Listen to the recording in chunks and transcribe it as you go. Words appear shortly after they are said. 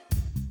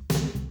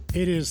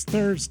It is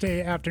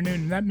Thursday afternoon,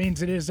 and that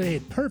means it is a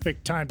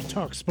perfect time to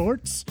talk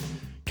sports.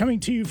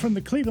 Coming to you from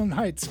the Cleveland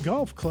Heights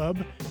Golf Club,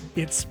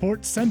 it's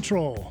Sports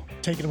Central.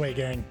 Take it away,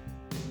 gang.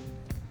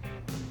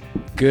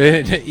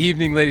 Good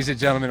evening, ladies and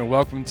gentlemen, and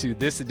welcome to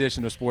this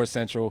edition of Sports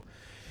Central.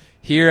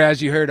 Here,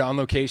 as you heard, on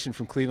location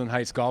from Cleveland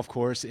Heights Golf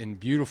Course in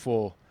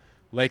beautiful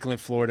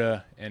Lakeland,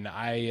 Florida, and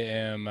I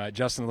am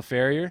Justin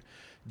LaFerrier,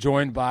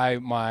 joined by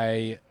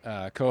my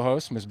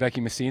co-host, Ms. Becky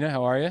Messina.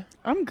 How are you?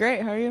 I'm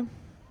great. How are you?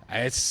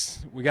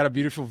 We got a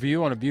beautiful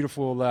view on a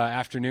beautiful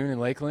afternoon in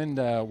Lakeland,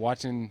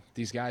 watching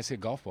these guys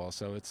hit golf balls.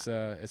 So it's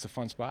a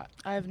fun spot.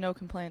 I have no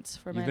complaints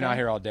for my You've been out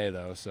here all day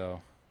though,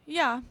 so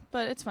Yeah,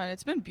 but it's fine.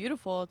 It's been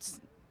beautiful. It's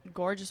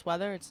gorgeous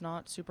weather. It's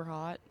not super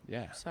hot.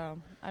 yeah. So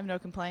I have no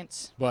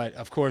complaints. But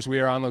of course,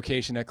 we are on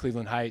location at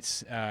Cleveland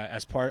Heights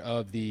as part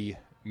of the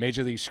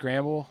Major League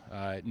Scramble.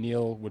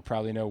 Neil would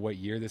probably know what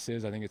year this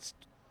is. I think it's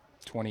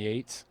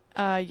 28.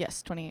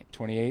 Yes, 28.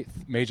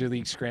 28th Major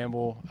League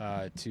Scramble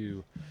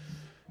to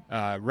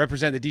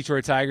represent the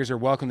Detroit Tigers or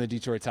welcome the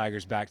Detroit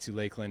Tigers back to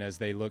Lakeland as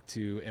they look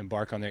to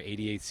embark on their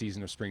 88th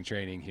season of spring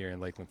training here in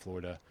Lakeland,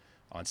 Florida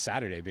on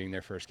Saturday being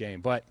their first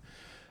game. But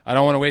I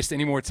don't want to waste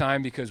any more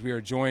time because we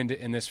are joined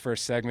in this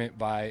first segment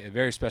by a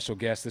very special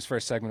guest. This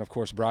first segment, of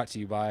course, brought to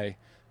you by,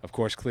 of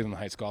course, Cleveland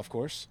Heights Golf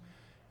Course.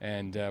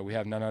 And we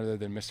have none other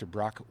than Mr.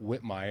 Brock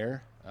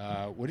Whitmire.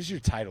 What is your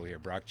title here,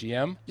 Brock?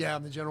 GM? Yeah,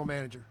 I'm the general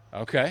manager.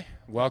 Okay.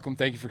 Welcome.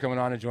 Thank you for coming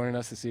on and joining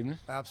us this evening.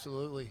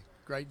 Absolutely.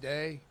 Great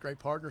day, great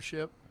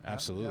partnership.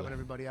 Absolutely. Having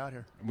everybody out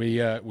here.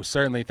 We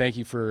certainly thank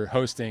you for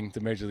hosting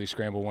the Major League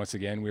Scramble once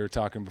again. We were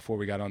talking before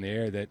we got on the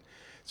air that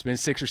it's been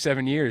 6 or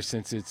 7 years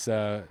since it's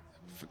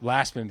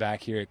last been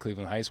back here at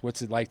Cleveland Heights.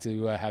 What's it like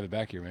to have it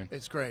back here, man?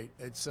 It's great.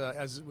 It's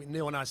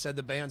Neil and I said,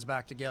 the band's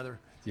back together.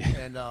 Yeah.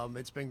 And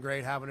it's been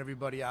great having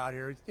everybody out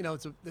here. You know,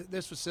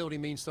 this facility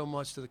means so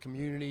much to the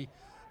community,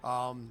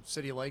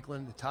 City of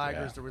Lakeland, the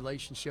Tigers, Yeah. the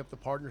relationship, the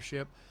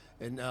partnership.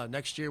 And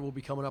next year we'll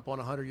be coming up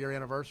on a 100-year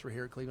anniversary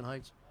here at Cleveland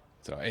Heights.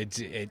 So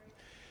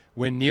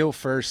when Neil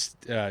first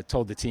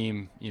told the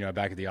team,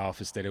 back at the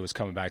office that it was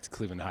coming back to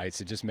Cleveland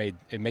Heights,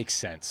 it makes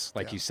sense.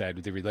 Like you said,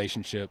 with the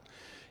relationship,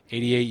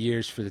 88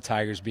 years for the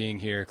Tigers being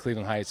here,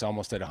 Cleveland Heights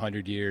almost at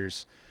 100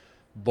 years,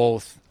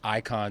 both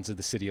icons of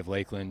the city of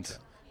Lakeland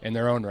in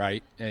their own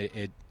right.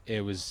 It's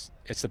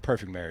the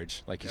perfect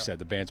marriage. Like you said,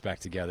 the band's back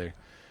together.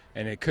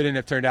 And it couldn't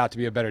have turned out to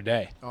be a better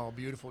day. Oh,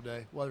 beautiful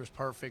day. Weather's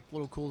perfect. A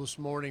little cool this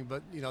morning,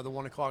 but, the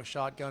 1 o'clock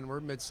shotgun, we're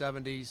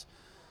mid-70s.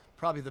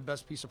 Probably the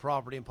best piece of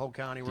property in Polk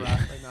County we're at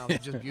right now.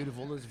 It's just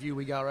beautiful. This view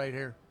we got right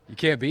here. You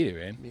can't beat it,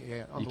 man.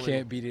 Yeah, you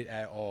can't beat it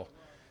at all.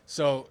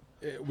 So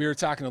we were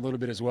talking a little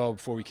bit as well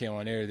before we came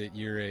on air that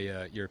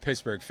you're a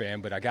Pittsburgh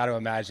fan, but I got to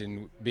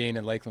imagine being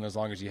in Lakeland as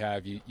long as you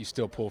have, you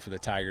still pull for the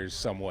Tigers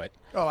somewhat.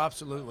 Oh,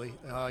 absolutely.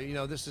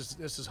 This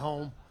is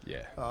home.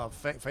 Yeah.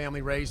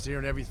 Family raised here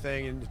and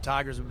everything, and the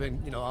Tigers have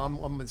been. I'm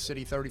in the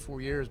city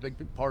 34 years, big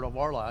part of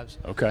our lives.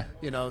 Okay.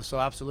 So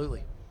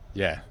absolutely.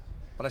 Yeah.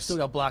 But I still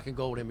got black and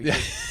gold in me.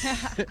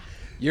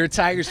 You're a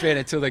Tigers fan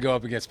until they go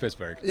up against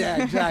Pittsburgh.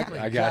 Yeah, exactly.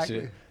 I got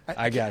you.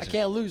 I got you. I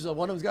can't lose though.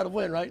 One of them's got to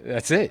win, right?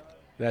 That's it.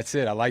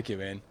 I like it,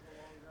 man.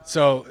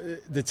 So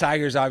the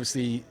Tigers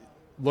obviously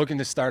looking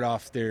to start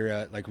off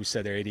their, like we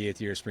said, their 88th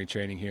year of spring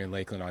training here in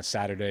Lakeland on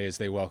Saturday as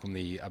they welcome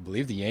the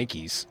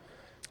Yankees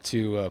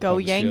to Go Publix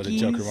Field at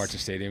Yankees. Joker Martin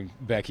Stadium.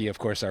 Becky, of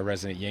course, our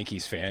resident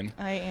Yankees fan.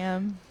 I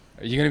am.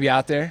 Are you going to be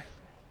out there?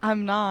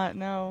 I'm not,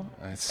 no.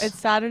 It's It's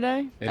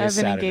Saturday. It I have is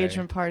an Saturday.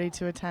 engagement party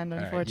to attend, All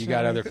right, unfortunately. you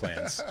got other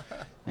plans.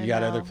 I You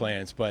got other know.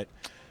 plans. But,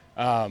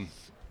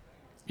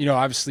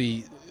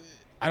 obviously,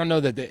 I don't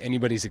know that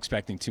anybody's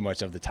expecting too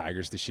much of the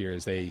Tigers this year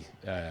as they,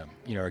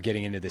 are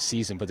getting into this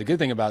season. But the good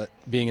thing about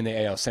being in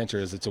the AL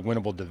Central is it's a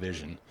winnable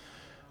division.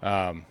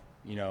 The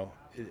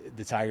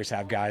Tigers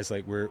have guys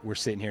like we're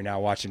sitting here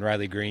now watching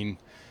Riley Green,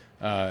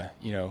 ham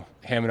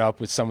it up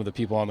with some of the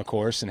people on the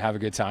course and have a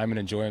good time and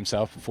enjoy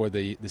himself before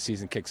the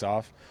season kicks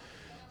off.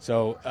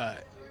 So,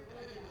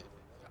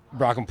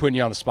 Brock, I'm putting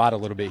you on the spot a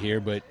little bit here,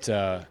 but,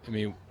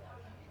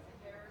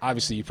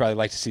 obviously you'd probably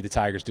like to see the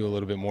Tigers do a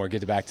little bit more,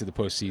 get back to the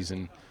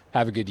postseason,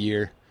 have a good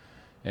year,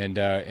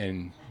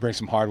 and bring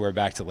some hardware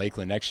back to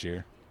Lakeland next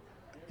year.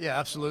 Yeah,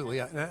 absolutely.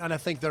 And I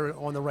think they're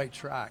on the right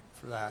track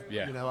for that.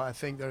 Yeah. I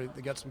think they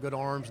got some good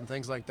arms and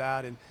things like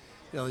that. And,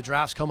 the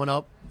draft's coming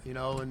up,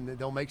 and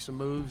they'll make some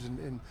moves.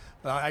 And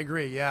I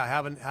agree. Yeah,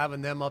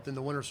 having them up in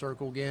the winner's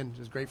circle again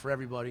is great for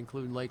everybody,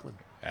 including Lakeland.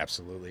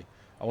 Absolutely.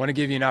 I want to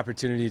give you an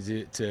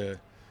opportunity to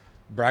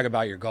brag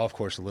about your golf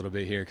course a little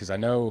bit here because I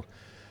don't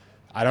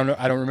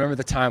remember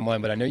the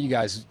timeline, but I know you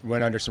guys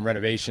went under some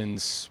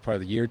renovations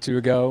probably a year or two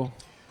ago.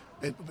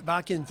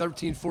 Back in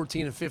 13,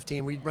 14, and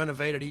 15, we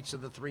renovated each of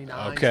the 3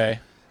 nines. Okay.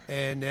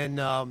 And then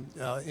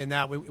in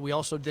that, we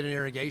also did an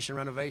irrigation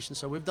renovation.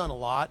 So we've done a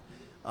lot.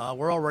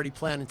 We're already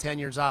planning 10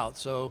 years out.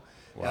 So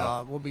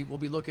Wow. we'll be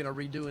looking at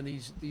redoing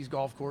these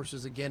golf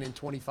courses again in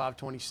 25,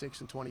 26,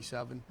 and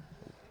 27.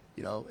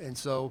 And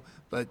so,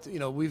 but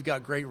we've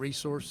got great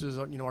resources.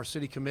 Our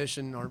city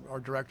commission, our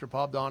director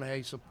Bob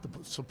Donahue, so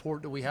the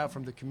support that we have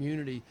from the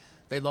community.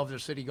 They love their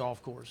city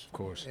golf course. Of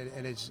course.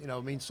 And it's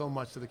it means so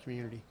much to the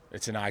community.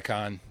 It's an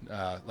icon.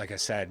 Like I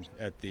said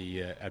at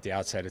the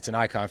outset, it's an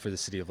icon for the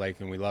city of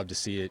Lakeland. We love to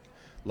see it.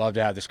 Love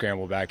to have the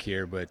scramble back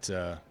here, but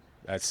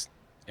that's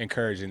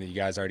encouraging that you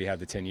guys already have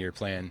the 10-year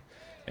plan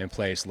in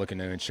place, looking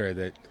to ensure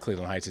that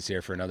Cleveland Heights is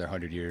here for another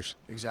 100 years.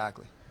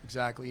 Exactly.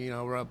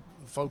 We're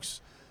folks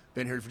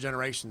been here for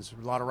generations.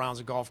 A lot of rounds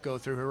of golf go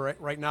through here.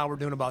 Right now, we're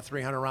doing about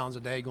 300 rounds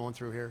a day going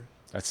through here.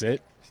 That's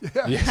it?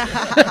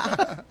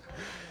 Yeah.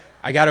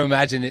 I got to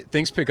imagine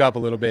things pick up a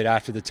little bit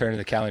after the turn of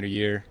the calendar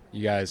year.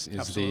 You guys,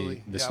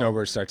 the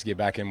snowbirds start to get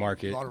back in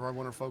market. A lot of our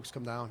winter folks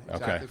come down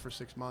for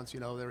 6 months.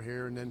 They're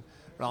here, and then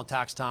around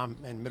tax time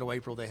and middle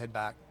April they head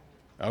back.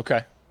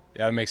 Okay.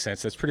 Yeah, that makes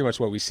sense. That's pretty much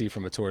what we see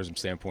from a tourism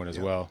standpoint as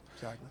well.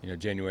 Exactly.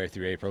 January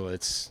through April,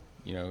 it's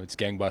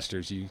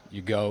gangbusters.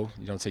 You go,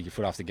 you don't take your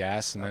foot off the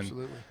gas, and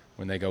then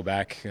when they go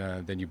back,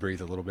 then you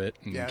breathe a little bit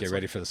and get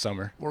ready for the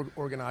summer.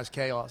 Organized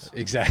chaos.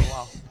 Exactly.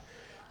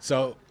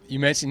 So you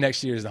mentioned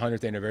next year is the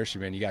 100th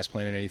anniversary, man. You guys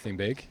planning anything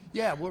big?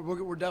 Yeah,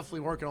 we're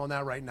definitely working on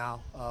that right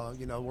now.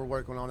 We're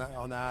working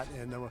on that,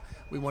 and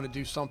we want to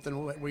do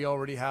something. We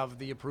already have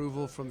the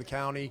approval from the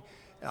county.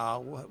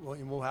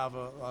 We'll have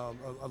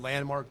a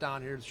landmark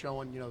down here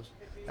showing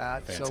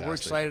that. Fantastic. So we're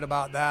excited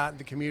about that.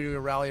 The community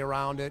will rally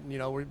around it,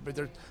 and but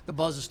the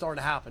buzz is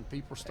starting to happen.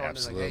 People are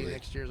starting to hey,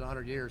 next year's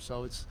 100 years,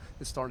 so it's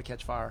starting to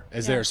catch fire.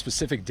 Is there a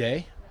specific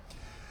day?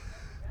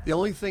 The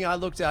only thing I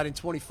looked at in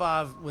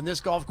 25, when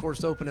this golf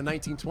course opened in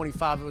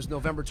 1925, it was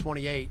November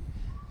 28.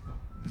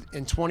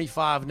 In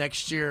 25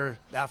 next year,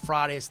 that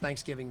Friday is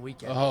Thanksgiving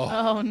weekend.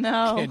 Oh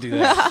no! Can't do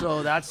that.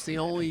 So that's the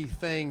only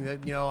thing that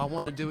I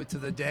want to do it to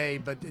the day,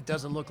 but it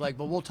doesn't look like.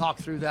 But we'll talk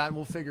through that and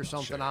we'll figure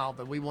something out.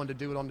 But we wanted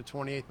to do it on the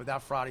 28th, but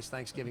that Friday's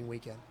Thanksgiving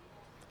weekend.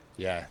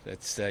 Yeah,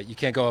 that's you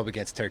can't go up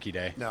against Turkey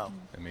Day. No,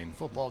 I mean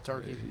football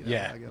turkey.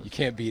 You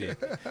can't beat it.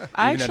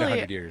 Actually,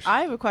 100 years.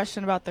 I have a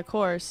question about the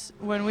course.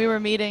 When we were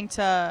meeting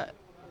to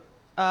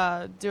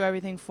do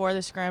everything for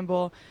the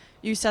scramble,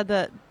 you said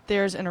that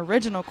there's an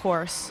original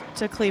course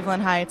to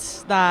Cleveland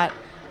Heights that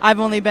I've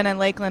only been in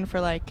Lakeland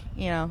for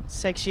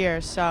 6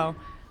 years. So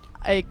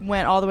I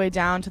went all the way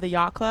down to the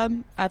yacht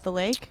club at the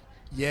lake.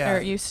 Yeah, or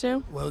it used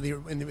to. Well,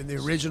 in the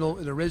original,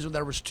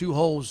 there was 2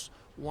 holes.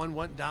 One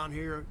went down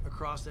here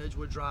across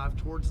Edgewood Drive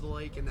towards the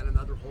lake, and then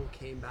another hole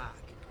came back.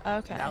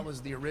 Okay. That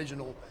was the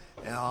original.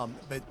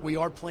 But we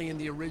are playing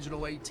the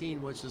original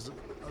 18, which is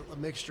a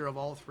mixture of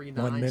all 3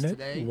 nines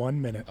today.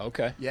 1 minute.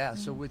 Okay. Yeah,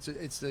 so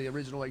it's the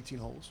original 18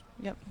 holes.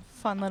 Yep.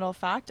 Fun little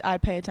fact. I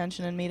pay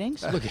attention in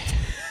meetings. Look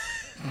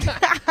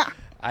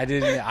I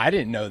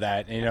didn't know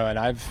that, and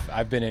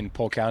I've been in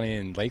Polk County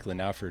and Lakeland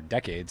now for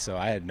decades, so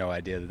I had no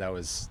idea that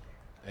was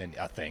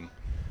a thing.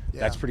 Yeah.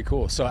 That's pretty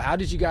cool. So how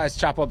did you guys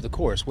chop up the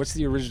course? What's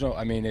the original?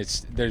 I mean,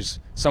 there's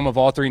some of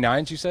all 3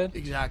 nines, you said?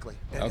 Exactly.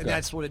 And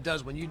that's what it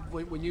does. When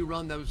you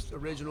run those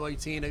original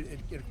 18, it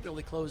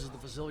really closes the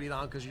facility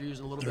down because you're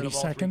using a little bit of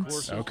all 3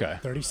 courses. Okay.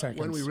 30 seconds.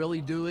 When we really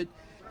do it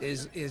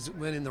is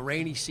when in the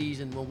rainy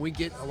season, when we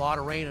get a lot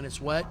of rain and it's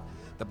wet,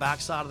 the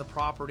backside of the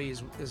property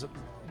is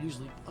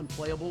usually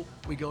unplayable.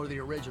 We go to the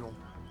original.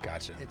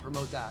 Gotcha. And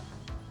promote that.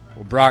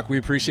 Well, Brock, we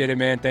appreciate it,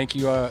 man. Thank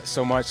you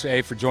so much,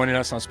 for joining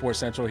us on Sports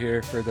Central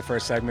here for the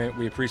first segment.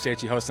 We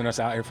appreciate you hosting us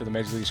out here for the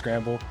Major League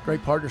Scramble.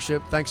 Great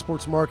partnership. Thanks,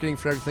 Sports Marketing,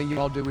 for everything you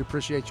all do. We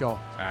appreciate y'all.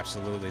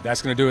 Absolutely.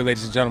 That's going to do it,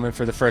 ladies and gentlemen,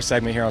 for the first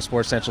segment here on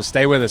Sports Central.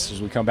 Stay with us as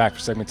we come back for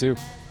segment 2.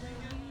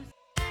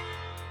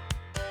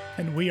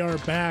 And we are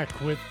back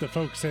with the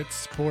folks at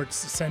Sports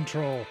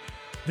Central.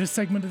 This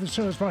segment of the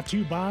show is brought to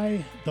you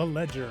by The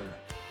Ledger.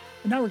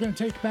 And now we're going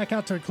to take it back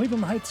out to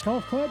Cleveland Heights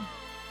Golf Club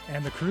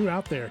and the crew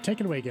out there.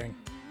 Take it away, gang.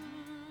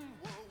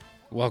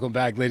 Welcome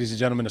back, ladies and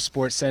gentlemen, to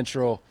Sports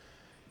Central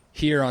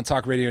here on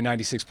Talk Radio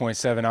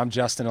 96.7. I'm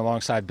Justin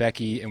alongside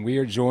Becky, and we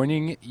are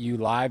joining you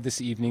live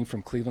this evening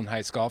from Cleveland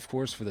Heights Golf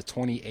Course for the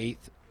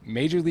 28th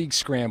Major League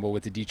Scramble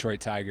with the Detroit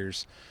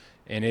Tigers.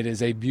 And it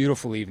is a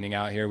beautiful evening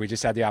out here. We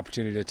just had the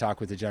opportunity to talk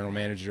with the general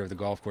manager of the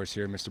golf course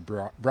here,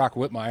 Mr. Brock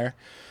Whitmire,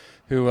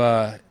 who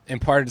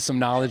imparted some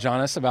knowledge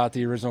on us about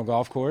the original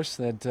golf course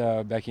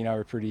that Becky and I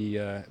were pretty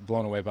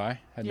blown away by.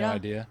 Had no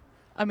idea.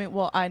 I mean,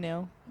 well, I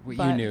knew.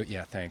 Well, you knew.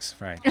 Yeah, thanks,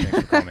 Frank. Thanks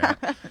for calling me out.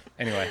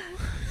 Anyway.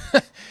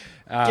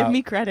 Give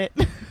me credit.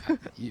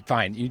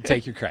 Fine, you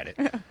take your credit.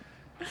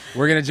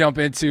 We're going to jump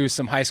into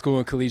some high school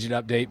and collegiate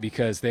update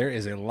because there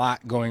is a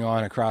lot going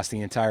on across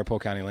the entire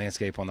Polk County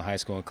landscape on the high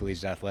school and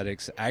collegiate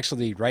athletics.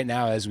 Actually, right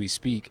now as we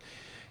speak,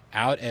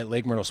 out at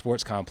Lake Myrtle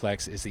Sports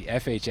Complex is the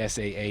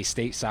FHSAA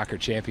State Soccer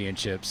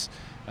Championships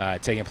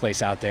taking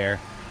place out there.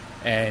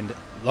 And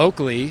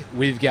locally,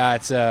 we've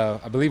got,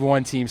 I believe,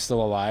 1 team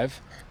still alive.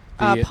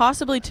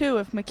 Possibly 2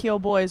 if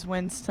McKeel Boys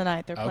wins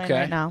tonight. They're playing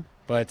right now.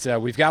 But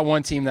we've got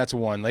 1 team that's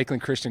won,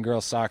 Lakeland Christian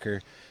Girls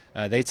Soccer.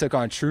 They took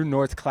on True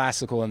North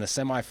Classical in the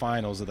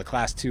semifinals of the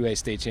Class 2A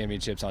State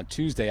Championships on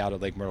Tuesday out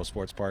at Lake Myrtle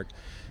Sports Park.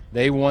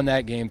 They won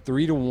that game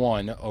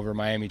 3-1 over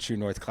Miami True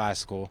North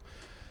Classical.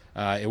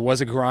 It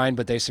was a grind,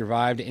 but they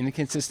survived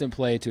inconsistent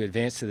play to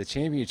advance to the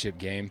championship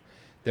game.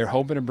 They're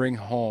hoping to bring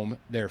home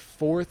their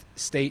 4th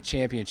state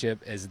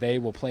championship, as they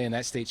will play in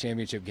that state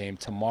championship game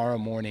tomorrow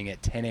morning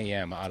at 10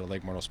 a.m. out of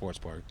Lake Myrtle Sports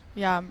Park.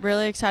 Yeah, I'm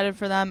really excited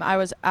for them. I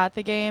was at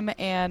the game,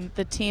 and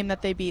the team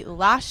that they beat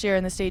last year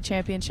in the state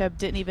championship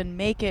didn't even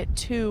make it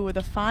to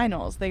the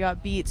finals. They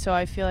got beat, so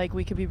I feel like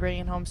we could be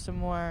bringing home some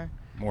more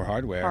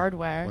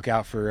hardware. Look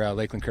out for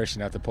Lakeland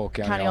Christian at the Polk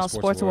County All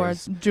Sports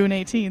Awards, June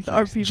 18th,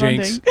 RP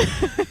Jinx.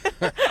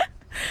 funding.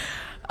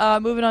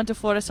 Moving on to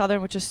Florida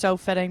Southern, which is so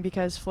fitting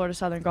because Florida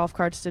Southern golf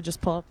carts did just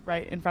pull up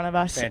right in front of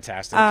us.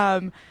 Fantastic.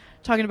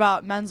 Talking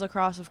about men's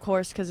lacrosse, of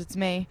course, because it's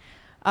May.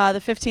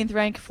 The 15th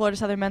ranked Florida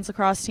Southern men's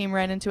lacrosse team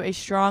ran into a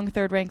strong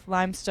 3rd ranked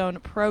Limestone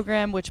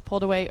program, which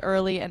pulled away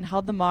early and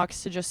held the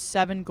Mocs to just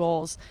 7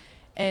 goals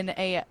in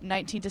a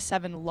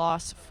 19-7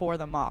 loss for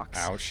the Mocs.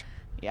 Ouch.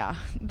 Yeah.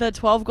 The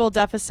 12-goal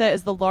deficit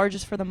is the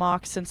largest for the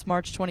Mocs since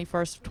March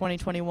 21st,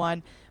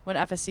 2021, when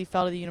FSC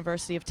fell to the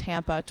University of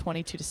Tampa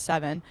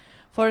 22-7.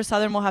 Florida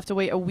Southern will have to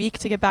wait a week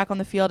to get back on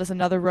the field as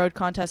another road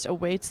contest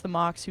awaits the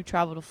Mocs, who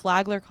travel to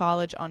Flagler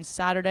College on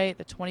Saturday,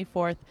 the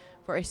 24th,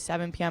 for a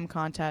 7 p.m.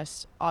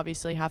 contest.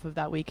 Obviously, half of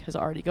that week has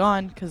already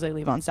gone because they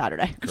leave on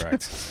Saturday.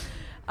 Correct.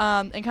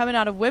 And coming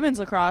out of women's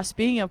lacrosse,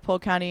 speaking of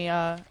Polk County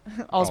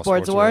All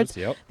Sports Awards,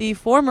 yep. the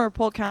former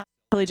Polk County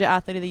Collegiate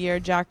Athlete of the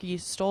Year, Jackie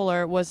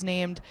Stoller, was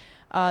named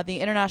the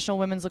International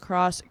Women's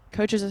Lacrosse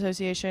Coaches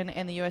Association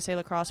and the USA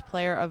Lacrosse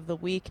Player of the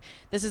Week.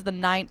 This is the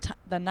ninth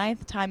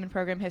time in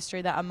program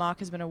history that a Moc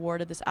has been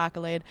awarded this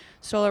accolade.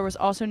 Stoller was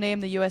also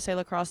named the USA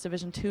Lacrosse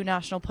Division II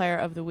National Player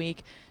of the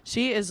Week.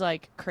 She is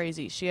like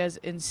crazy. She has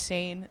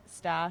insane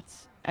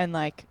stats, and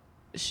like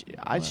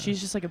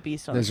she's just like a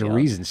beast on the field. There's a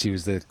reason she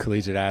was the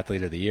Collegiate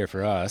Athlete of the Year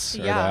for us,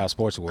 or the All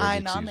Sports Awards. I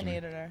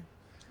nominated her.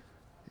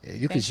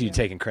 You can see you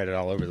taking credit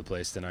all over the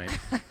place tonight.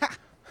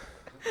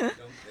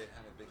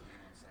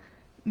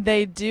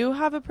 They do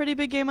have a pretty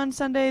big game on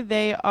Sunday.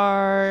 They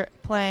are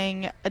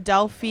playing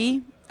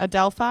Adelphi, at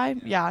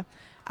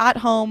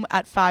home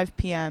at 5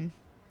 p.m.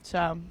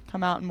 So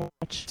come out and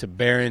watch. To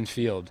Barron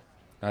Field,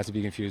 not to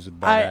be confused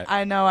with Barrett.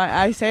 I know.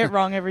 I say it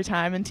wrong every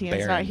time, and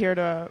Tian's not here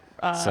to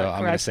so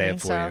I'm going to say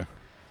it for you.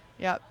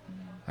 Yep.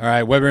 All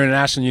right, Weber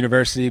International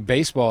University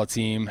baseball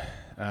team,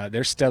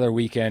 their stellar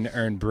weekend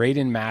earned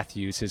Braden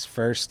Matthews his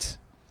first,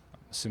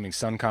 assuming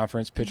Sun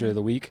Conference, Pitcher of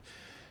the Week.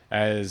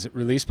 As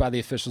released by the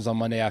officials on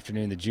Monday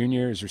afternoon, the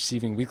junior is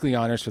receiving weekly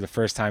honors for the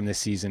first time this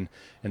season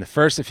and the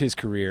first of his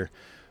career.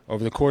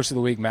 Over the course of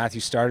the week,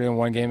 Matthews started in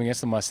one game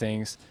against the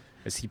Mustangs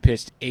as he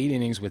pitched 8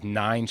 innings with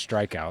 9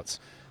 strikeouts.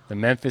 The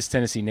Memphis,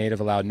 Tennessee native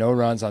allowed no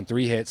runs on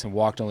 3 hits and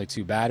walked only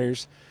 2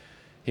 batters.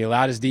 He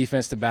allowed his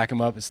defense to back him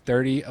up as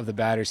 30 of the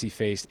batters he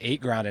faced,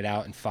 8 grounded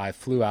out and 5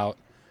 flew out.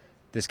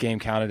 This game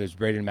counted as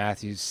Braden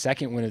Matthews'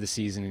 second win of the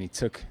season, and he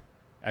took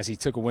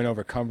a win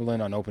over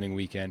Cumberland on opening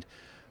weekend.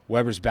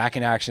 Weber's back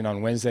in action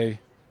on Wednesday.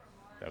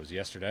 That was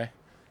yesterday.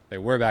 They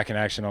were back in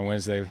action on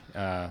Wednesday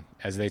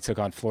as they took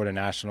on Florida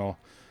National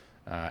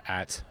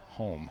at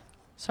home.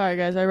 Sorry,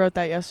 guys. I wrote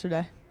that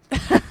yesterday.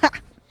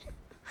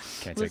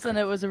 Listen,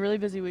 it was a really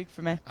busy week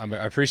for me. I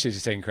appreciate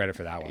you taking credit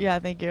for that one. Yeah,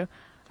 thank you.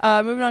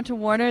 Moving on to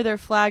Warner, their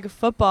flag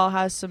football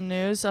has some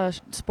news,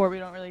 sport we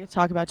don't really get to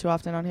talk about too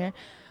often on here.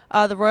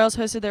 The Royals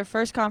hosted their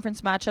first conference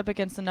matchup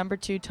against the number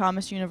 2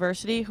 Thomas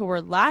University, who were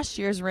last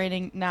year's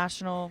reigning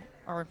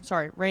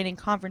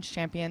conference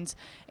champions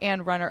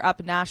and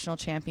runner-up national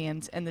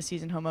champions in the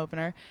season home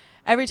opener.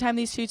 Every time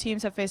these two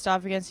teams have faced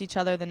off against each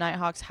other, the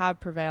Nighthawks have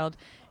prevailed.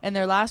 In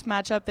their last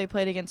matchup they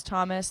played against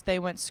Thomas, they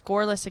went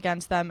scoreless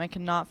against them and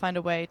could not find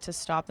a way to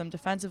stop them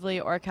defensively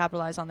or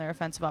capitalize on their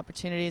offensive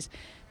opportunities.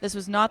 This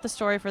was not the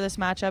story for this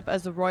matchup,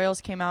 as the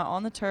Royals came out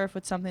on the turf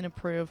with something to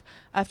prove.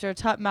 After a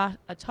tough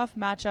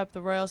matchup,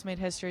 the Royals made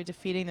history,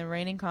 defeating the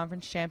reigning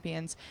conference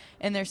champions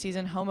in their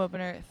season home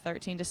opener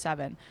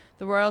 13-7.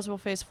 The Royals will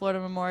face Florida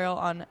Memorial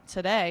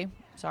today.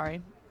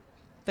 Started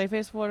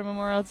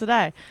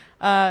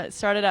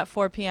at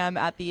 4 p.m.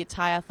 at the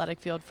Ty Athletic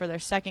Field for their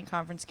second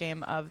conference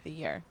game of the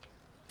year.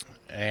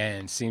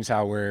 And seems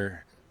how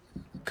we're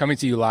coming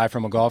to you live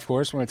from a golf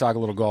course. We're going to talk a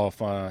little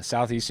golf.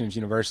 Southeastern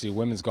University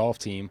women's golf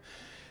team,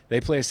 they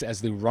placed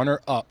as the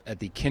runner-up at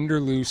the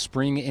Kinderloo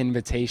Spring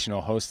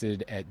Invitational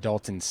hosted at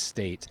Dalton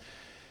State.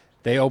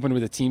 They opened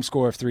with a team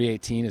score of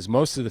 318 as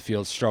most of the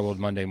field struggled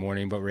Monday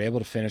morning, but were able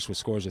to finish with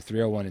scores of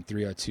 301 and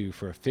 302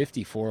 for a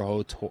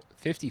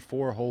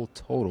 54-hole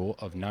total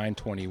of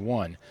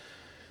 921.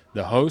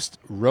 The host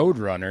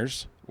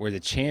Roadrunners were the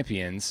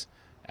champions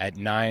at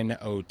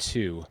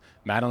 902.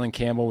 Madeline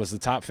Campbell was the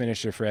top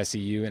finisher for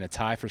SEU in a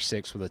tie for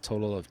 6th with a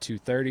total of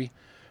 230.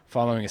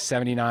 Following a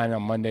 79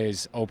 on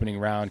Monday's opening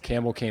round,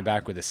 Campbell came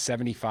back with a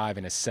 75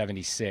 and a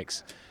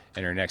 76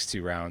 in her next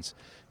 2 rounds.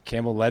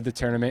 Campbell led the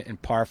tournament in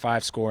par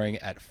 5 scoring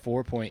at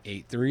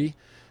 4.83.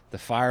 The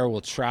Fire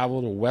will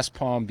travel to West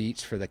Palm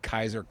Beach for the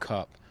Kaiser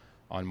Cup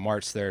on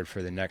March 3rd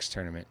for the next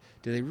tournament.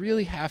 Do they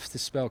really have to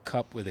spell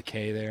cup with a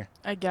K there?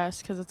 I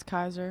guess, because it's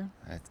Kaiser.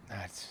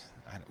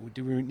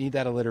 Do we need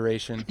that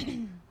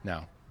alliteration?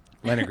 No.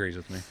 Len agrees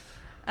with me.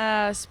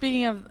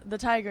 Speaking of the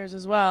Tigers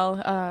as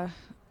well,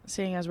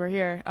 seeing as we're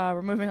here,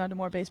 we're moving on to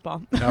more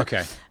baseball.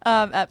 Okay.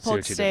 At See Polk what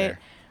you did State. there.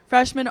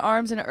 Freshman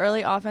arms and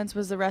early offense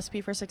was the recipe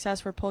for success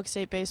for Polk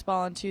State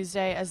baseball on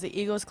Tuesday as the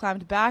Eagles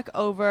climbed back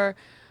over,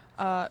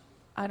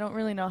 I don't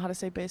really know how to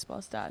say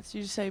baseball stats.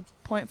 You just say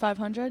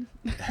 .500?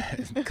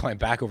 Climb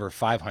back over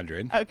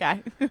 500.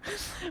 Okay.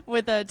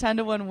 With a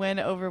 10-1 win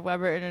over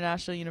Weber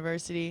International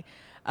University.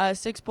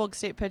 6 Polk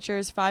State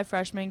pitchers, 5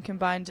 freshmen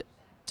combined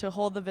to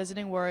hold the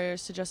visiting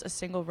Warriors to just a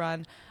single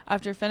run.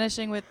 After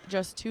finishing with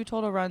just 2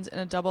 total runs in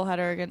a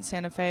doubleheader against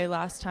Santa Fe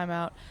last time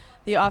out,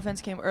 the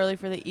offense came early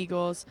for the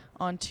Eagles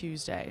on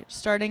Tuesday.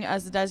 Starting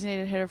as the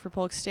designated hitter for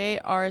Polk State,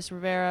 Aris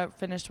Rivera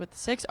finished with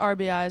 6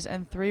 RBIs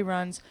and 3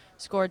 runs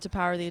scored to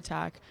power the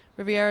attack.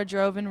 Rivera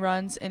drove in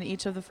runs in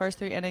each of the first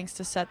 3 innings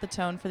to set the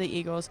tone for the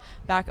Eagles,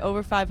 back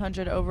over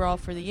 500 overall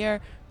for the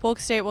year. Polk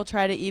State will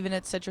try to even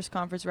its Citrus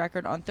Conference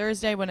record on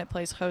Thursday when it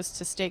plays host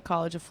to State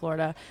College of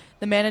Florida.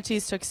 The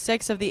Manatees took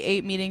 6 of the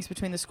 8 meetings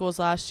between the schools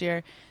last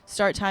year.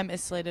 Start time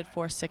is slated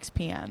for 6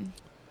 p.m.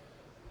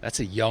 That's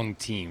a young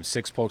team.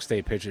 6 Polk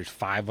State pitchers,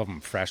 5 of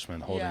them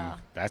freshmen holding. Yeah.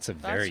 That's a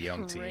very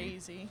young team.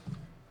 Crazy.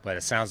 But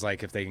it sounds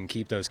like if they can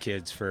keep those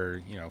kids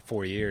for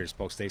 4 years,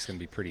 Polk State's going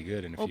to be pretty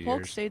good in a few Polk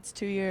years. State's a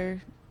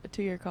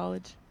 2-year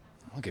college.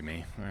 Look at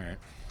me. All right.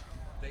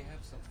 They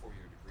have some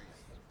 4-year degrees.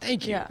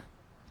 Thank you. Yeah,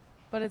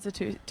 but it's a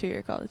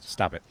 2-year college.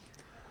 Stop it.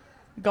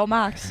 Go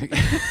Max.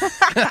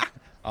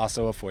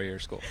 Also a 4-year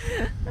school,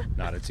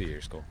 not a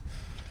 2-year school.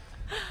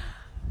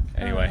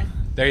 Anyway,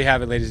 there you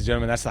have it, ladies and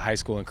gentlemen. That's the high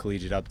school and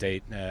collegiate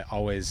update.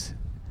 Always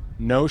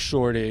no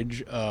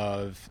shortage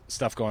of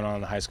stuff going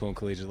on the high school and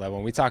collegiate level.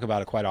 And we talk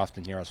about it quite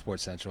often here on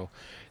Sports Central.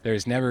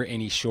 There's never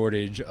any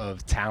shortage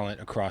of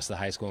talent across the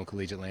high school and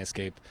collegiate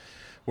landscape.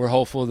 We're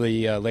hopeful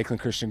the Lakeland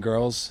Christian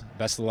girls,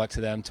 best of luck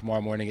to them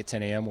tomorrow morning at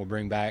 10 a.m. We'll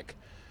bring back,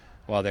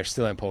 well, they're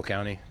still in Polk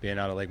County, being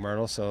out of Lake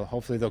Myrtle. So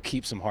hopefully they'll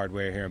keep some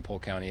hardware here in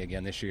Polk County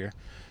again this year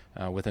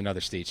with another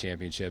state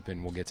championship.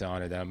 And we'll get to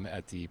honor them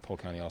at the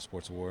Polk County All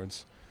Sports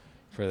Awards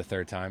for the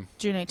 3rd time.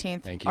 June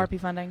 18th. Thank you. RP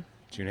funding.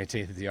 June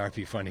 18th at the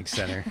RP Funding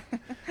Center.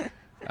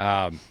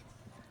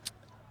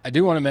 I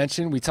do want to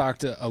mention, we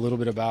talked a little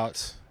bit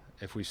about,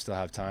 if we still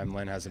have time,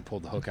 Len hasn't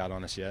pulled the hook out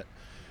on us yet.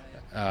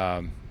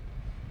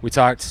 We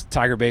talked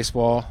Tiger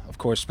baseball, of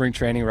course, spring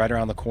training right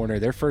around the corner.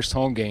 Their first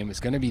home game is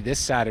going to be this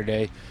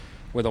Saturday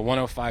with a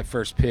 1:05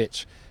 first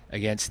pitch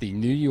against the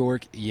New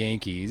York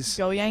Yankees.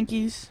 Go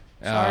Yankees.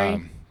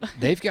 Sorry.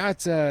 They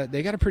got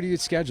a pretty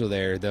good schedule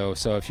there, though.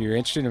 So if you're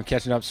interested in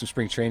catching up some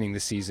spring training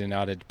this season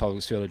out at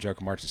Publix Field at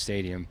Joker Marchant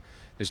Stadium,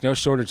 there's no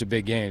shortage of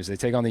big games. They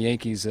take on the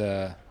Yankees,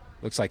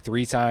 looks like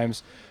 3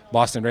 times.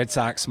 Boston Red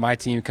Sox, my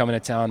team, coming to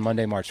town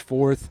Monday, March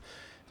 4th.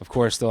 Of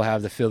course, they'll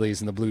have the Phillies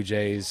and the Blue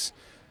Jays,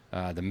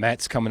 the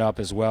Mets coming up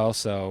as well.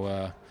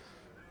 So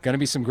going to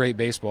be some great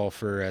baseball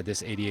for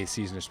this 88th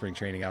season of spring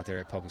training out there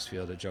at Publix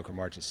Field at Joker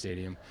Marchant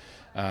Stadium.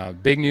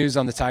 Big news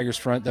on the Tigers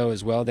front, though,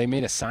 as well. They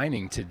made a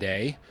signing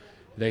today.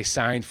 They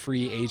signed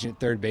free agent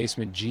third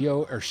baseman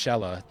Gio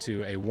Urshela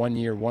to a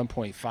 1-year,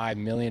 $1.5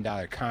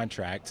 million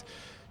contract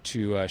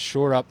to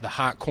shore up the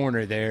hot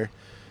corner there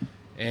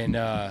in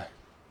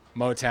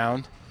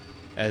Motown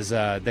as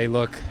they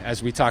look,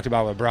 as we talked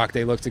about with Brock,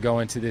 they look to go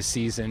into this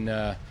season.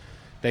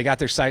 They got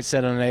their sights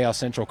set on an AL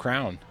Central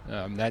crown.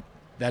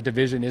 That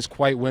division is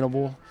quite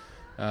winnable.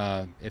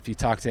 If you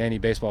talk to any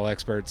baseball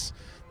experts,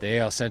 the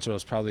AL Central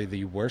is probably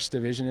the worst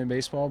division in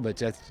baseball,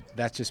 but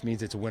that just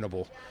means it's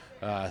winnable.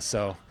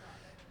 So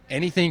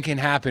anything can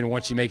happen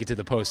once you make it to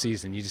the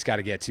postseason. You just got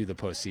to get to the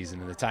postseason.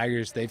 And the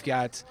Tigers, they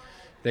got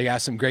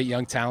some great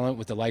young talent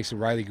with the likes of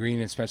Riley Green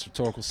and Spencer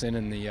Torkelson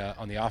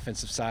on the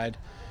offensive side.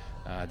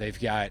 They've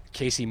got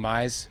Casey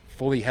Mize,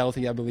 fully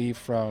healthy, I believe,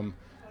 from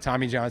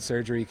Tommy John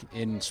surgery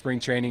in spring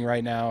training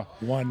right now.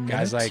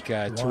 Guys like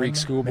Tariq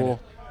Skubal,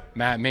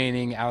 Matt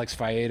Manning, Alex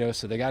Faedo.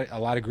 So they got a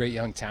lot of great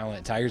young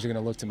talent. Tigers are going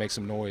to look to make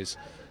some noise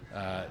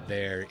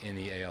there in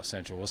the AL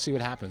Central. We'll see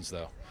what happens,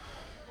 though.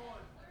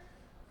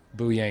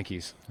 Boo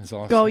Yankees.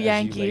 Go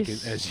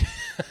Yankees.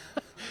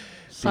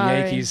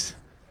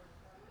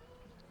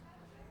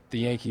 The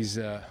Yankees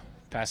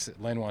pass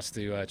it. Len wants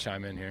to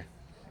chime in here.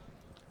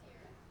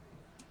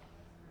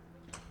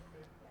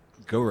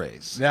 Go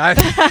Rays. We're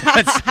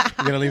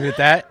going to leave it at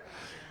that?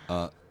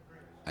 I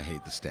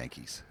hate the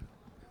Stankies.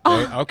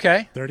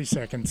 Okay. 30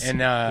 seconds.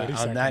 And 30 on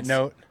seconds.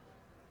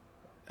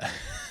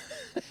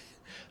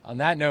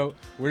 that note,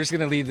 we're just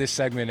going to leave this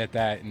segment at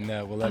that, and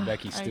we'll let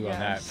Becky I stew on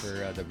that guess.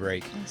 for the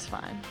break. It's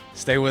fine.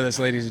 Stay with us,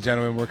 ladies and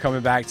gentlemen. We're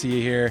coming back to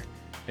you here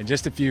in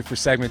just a few for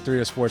segment 3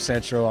 of Sports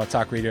Central on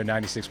Talk Radio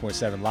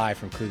 96.7 live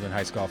from Cleveland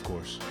Heights Golf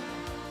Course.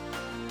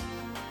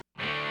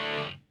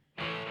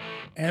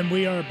 And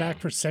we are back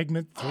for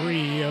segment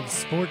 3 of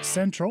Sports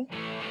Central,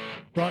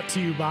 brought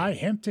to you by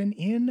Hampton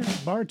Inn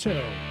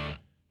Bartow.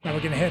 Now we're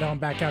going to head on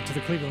back out to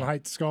the Cleveland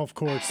Heights Golf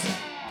Course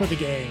for the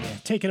gang.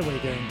 Take it away,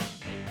 gang.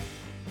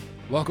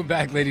 Welcome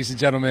back, ladies and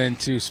gentlemen,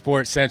 to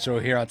Sports Central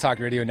here on Talk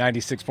Radio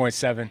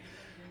 96.7.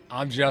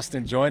 I'm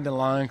Justin, joined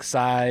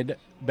alongside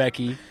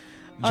Becky.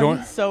 Join-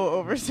 I'm so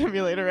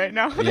overstimulated right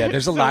now. Yeah,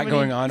 there's a So lot many-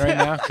 going on right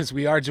now because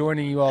we are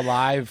joining you all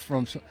live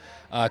from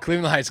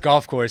Cleveland Heights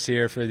Golf Course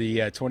here for the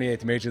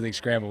 28th Major League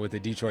Scramble with the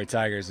Detroit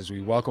Tigers as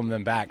we welcome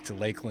them back to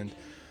Lakeland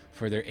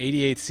for their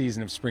 88th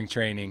season of spring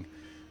training.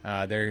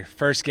 Their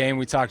first game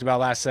we talked about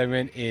last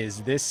segment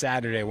is this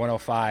Saturday,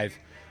 1:05.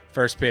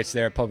 First pitch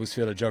there at Publix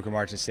Field at Joker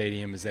Marchant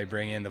Stadium as they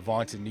bring in the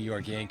vaunted New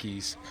York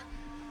Yankees,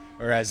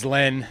 or as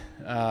Len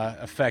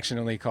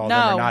affectionately called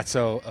them, or not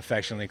so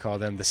affectionately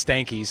called them, the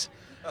Stankies.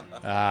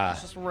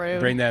 Just rude.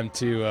 Bring them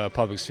to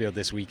Publix Field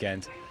this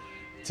weekend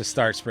to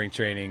start spring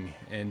training,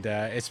 and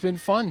it's been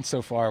fun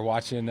so far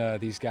watching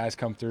these guys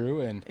come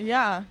through. And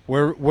Yeah.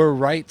 we're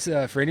right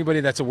for anybody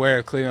that's aware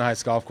of Cleveland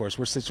Heights Golf Course.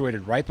 We're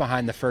situated right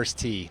behind the first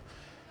tee,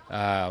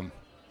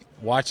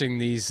 watching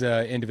these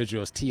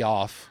individuals tee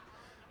off,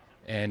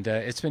 and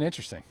it's been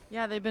interesting.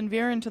 Yeah, they've been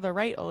veering to the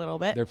right a little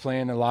bit. They're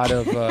playing a lot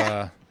of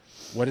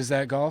what is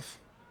that golf?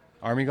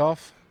 Army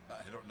golf? I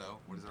don't know.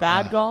 What is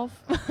Bad golf.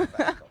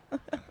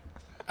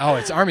 Oh,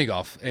 it's Army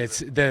golf. It's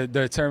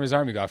the term is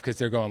Army golf because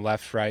they're going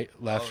left, right,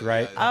 left, Oh,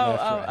 right. yeah,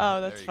 left, right.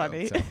 Oh, that's There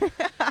you funny.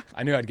 So,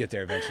 I knew I'd get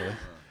there eventually.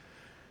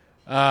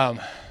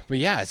 But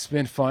yeah, it's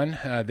been fun.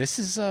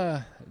 This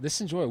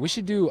enjoy. We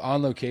should do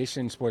On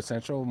Location Sports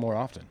Central more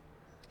often.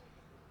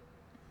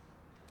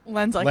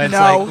 Len's like, Len's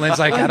no. Len's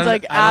like, I don't know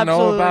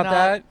absolutely about not.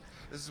 that.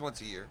 This is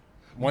once a year.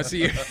 Once a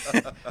year.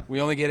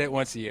 We only get it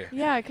once a year.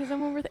 Yeah, because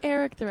I'm with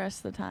Eric the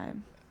rest of the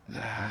time.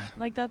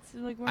 Like that's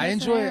like we're I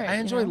missing enjoy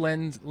Eric, you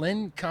know?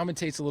 Len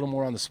commentates a little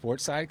more on the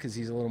sports side because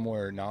he's a little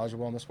more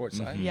knowledgeable on the sports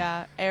side.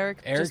 Yeah, Eric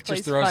Eric plays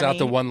just throws out the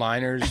funny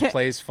one-liners,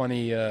 plays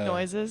funny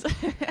noises.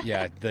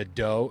 Yeah, the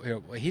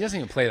dough. He doesn't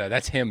even play that.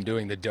 That's him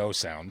doing the dough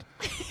sound.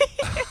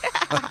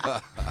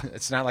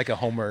 It's not like a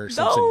Homer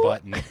Simpson No.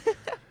 button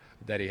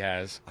that he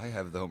has. I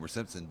have the Homer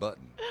Simpson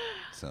button.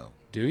 So,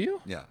 Do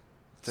you? yeah.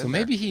 It's So in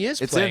maybe there. he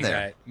is It's playing in there.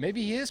 that.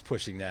 Maybe he is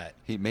pushing that.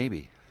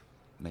 Maybe.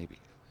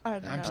 I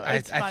don't know. I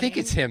It's think funny.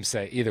 it's him.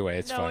 Say either way,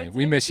 it's No, funny. it's-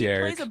 We miss you, he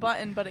Eric. plays a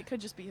button, but it could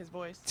just be his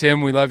voice.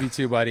 Tim, we love you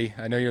too, buddy.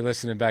 I know you're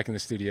listening back in the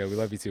studio. We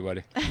love you too,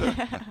 buddy.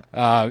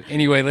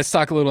 Anyway, let's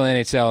talk a little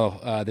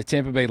NHL. The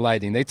Tampa Bay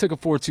Lightning, they took a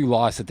 4-2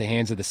 loss at the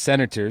hands of the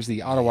Senators,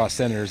 the Ottawa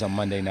Senators, on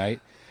Monday night.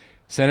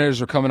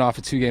 Senators were coming off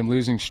a 2-game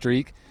losing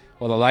streak,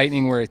 while the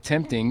Lightning were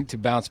attempting to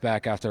bounce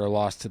back after a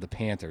loss to the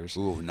Panthers.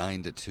 Ooh,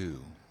 9-2.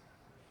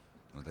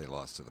 Well, they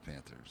lost to the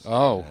Panthers.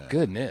 Oh, Yeah.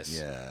 goodness.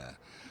 Yeah.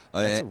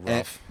 That's And-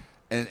 rough.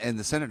 And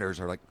the Senators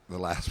are like the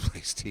last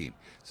place team.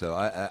 So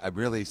I'm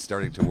really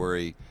starting to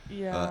worry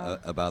Yeah.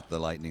 about the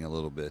Lightning a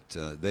little bit.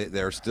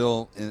 They're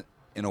still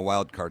in a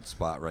wild card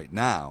spot right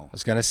now. I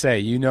was going to say,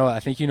 I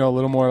think you know a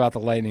little more about the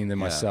Lightning than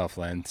Yeah. myself,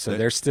 Len. So They're-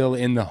 they're still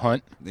in the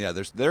hunt. Yeah,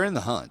 they're in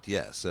the hunt,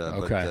 yes.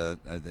 Okay.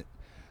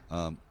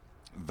 But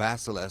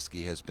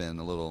Vasilevsky has been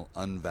a little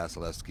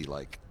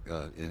un-Vasilevsky-like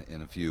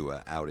in a few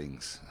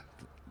outings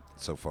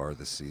so far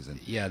this season.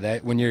 Yeah,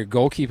 that when your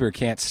goalkeeper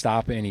can't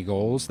stop any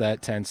goals,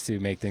 that tends to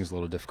make things a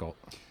little difficult.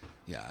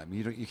 Yeah, I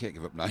mean, you can't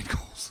give up 9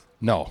 goals.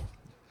 No.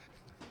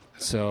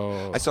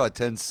 So I saw a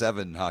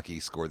 10-7 hockey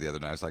score the other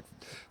night. I was like,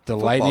 the football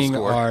Lightning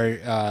score. are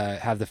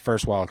have the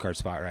first wild card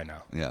spot right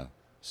now. Yeah.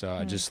 So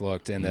I just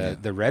looked, and Yeah.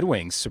 the Red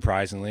Wings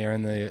surprisingly are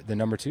in the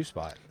number 2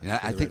 spot. Yeah,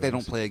 for I the think Red they don't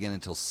Wings. play again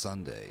until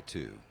Sunday,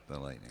 too, the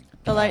Lightning.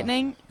 The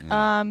Lightning,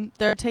 Yeah.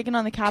 they're taking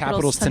on the Capitals,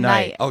 Capitals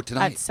tonight. Oh,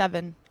 tonight. at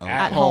 7 Oh.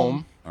 at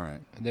home. All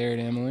right. There at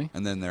Emily.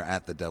 And then they're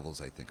at the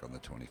Devils, I think, on the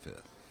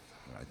 25th.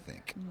 I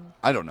think. Mm.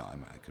 I don't know.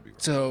 I could be wrong.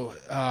 So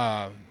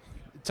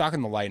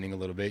talking the Lightning a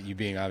little bit, you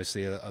being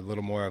obviously a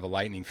little more of a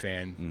Lightning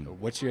fan,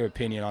 what's your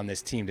opinion on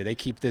this team? Do they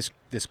keep this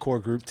core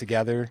group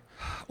together?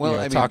 Well,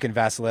 I mean- talking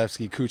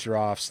Vasilevsky,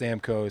 Kucherov,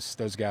 Stamkos,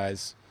 those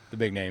guys, the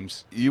big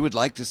names, You would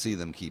like to see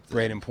them keep them.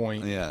 Braden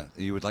Point. Yeah,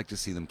 you would like to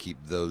see them keep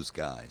those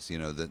guys,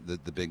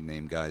 the big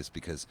name guys,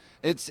 because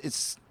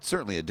it's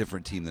certainly a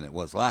different team than it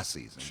was last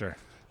season. Sure.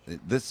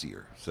 This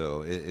year.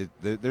 So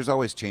there's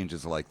always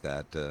changes like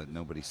that.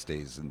 Nobody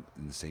stays in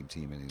the same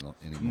team anymore.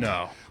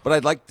 No. But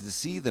I'd like to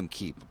see them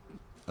keep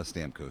a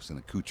Stamkos and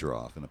a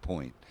Kucherov and a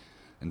Point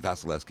and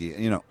Vasilevsky.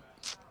 I'm going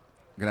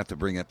to have to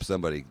bring up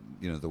somebody,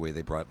 the way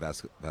they brought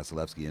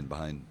Vasilevsky in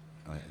behind,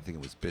 I think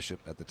it was Bishop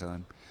at the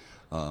time.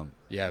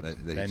 Yeah, that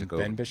he Ben- took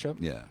over. Ben Bishop?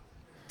 Yeah.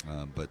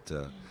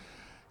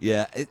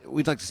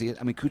 We'd like to see it.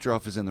 I mean,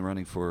 Kucherov is in the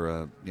running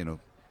for,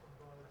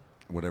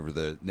 whatever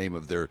the name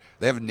of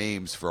they have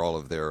names for all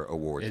of their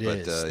awards. It but,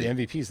 is. The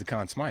MVP is the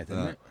Conn Smythe,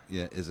 isn't it?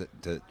 Yeah, is it?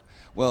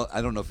 Well,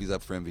 I don't know if he's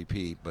up for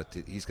MVP, but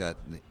he's got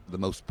the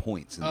most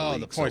points in the Oh,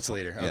 league. the points so far.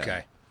 leader. Yeah.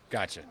 Okay.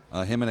 Gotcha.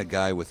 Him and a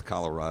guy with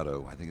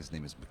Colorado, I think his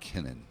name is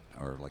McKinnon,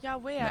 or like Yeah,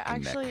 wait. neck I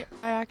and neck.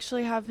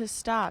 actually have his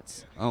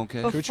stats. Oh,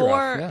 okay. Kucherov,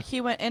 Before yeah.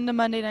 he went into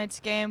Monday night's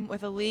game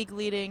with a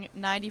league-leading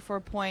 94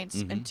 points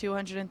Mm-hmm. and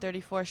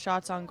 234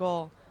 shots on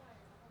goal.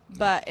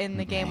 But in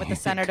the game with the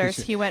Senators,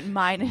 he went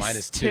minus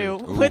Minus 2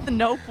 2. with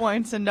no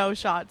points and no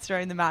shots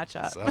during the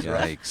matchup. So that's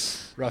rough.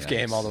 Yikes! Rough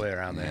game all the way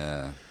around there.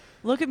 Yeah.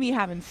 Look at me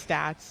having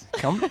stats.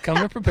 Come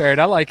prepared.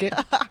 I like it.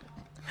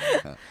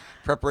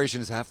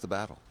 Preparation is half the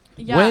battle.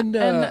 Yeah, when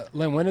and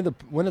Len, when do the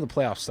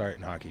playoffs start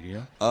in hockey? Do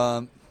you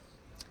know?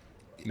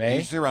 May?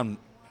 Usually around.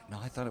 No,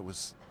 I thought it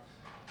was.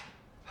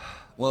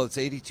 Well, it's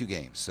 82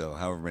 games, so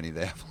however many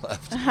they have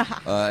left.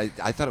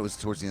 I thought it was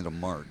towards the end of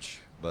March,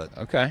 but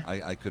Okay.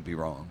 I could be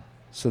wrong.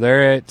 So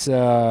they're at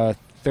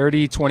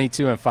 30,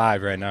 22, and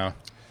 5 right now.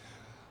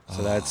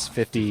 So that's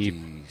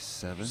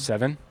 57.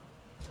 57.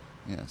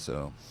 Yeah,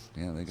 so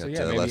they got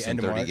Maybe less than end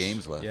of 30 March.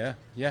 games left. Yeah.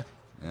 Yeah.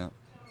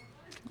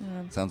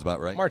 Sounds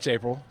about right. March,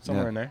 April,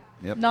 somewhere in there.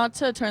 Yep. Not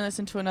to turn this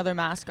into another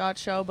mascot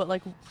show, but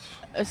like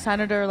a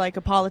senator, like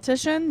a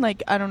politician,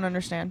 like I don't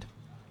understand.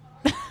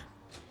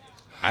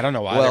 I don't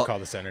know why they're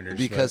called the Senators.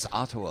 Because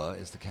Ottawa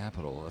is the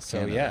capital of so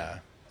Canada. yeah.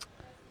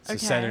 So Okay.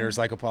 Senator's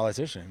like a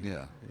politician.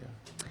 Yeah.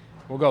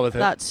 We'll go with it.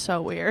 That's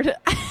so weird.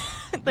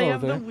 They Go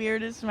have with the it.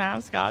 weirdest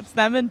mascots.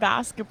 Them in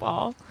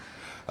basketball.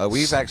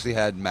 We've actually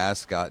had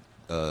mascot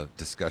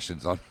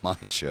discussions on my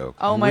show.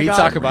 Oh my we god.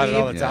 talk about it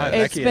all the we've- time. Yeah.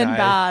 It's Becky been and I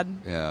bad.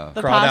 Yeah.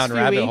 The crawl past down few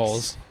rabbit weeks.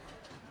 holes.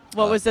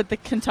 What was it? The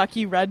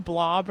Kentucky Red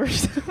Blob or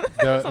something?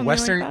 The Something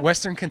Western like that.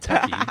 Western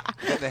Kentucky,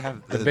 They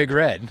have the Big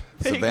Red.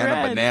 Big Savannah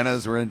Red.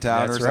 Bananas were in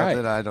town That's or something.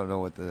 right. I don't know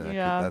what the heck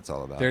Yeah. that's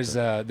all about. There's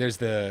but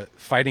the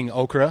Fighting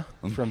Okra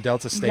from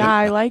Delta State. Yeah,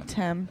 I liked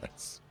him.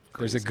 that's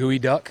There's a crazy. Gooey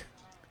Duck.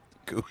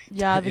 Gooey.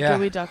 Yeah, the Yeah.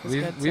 gooey duck was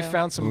good We too.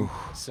 found some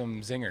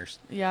zingers.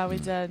 Yeah, we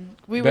did.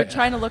 We were But-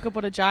 trying to look up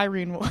what a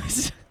gyrene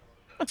was.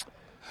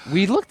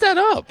 We looked that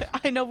up.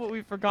 I know, but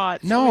we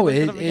forgot. so No, we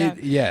looked up again.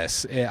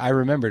 yes, I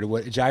remembered.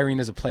 What gyrene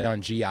is a play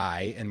on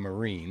GI and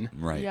marine,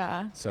 Right.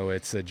 Yeah, so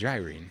it's a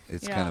gyrene.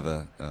 It's Yeah. kind of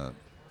a.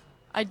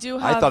 I do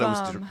have. I thought it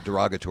was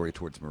derogatory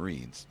towards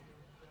Marines,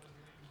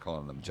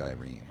 calling them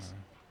gyrenes.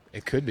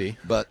 It could be.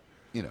 But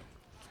you know,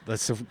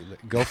 Let's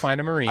go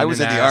find a marine. I was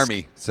in and the ask.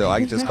 army, so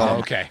I just call.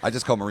 Okay. I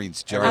just call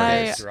Marines All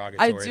right. gyrenes.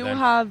 Derogatory I do then.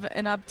 have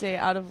an update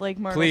out of Lake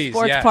Myrtle Please,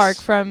 Sports yes. Park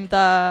from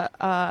the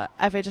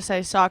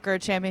FHSA soccer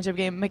championship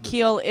game.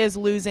 McKeel is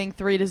losing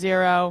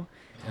 3-0.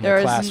 In There the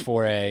is Class n-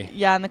 4A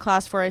Yeah, in the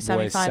Class 4A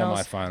boys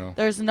semifinals. semifinal.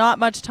 There's not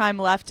much time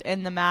left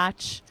in the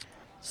match,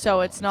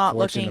 so it's not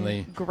looking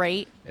Unfortunately.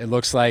 great. It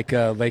looks like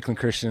Lakeland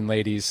Christian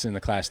ladies in the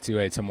Class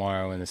 2A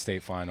tomorrow in the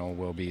state final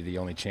will be the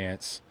only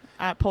chance.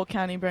 At Polk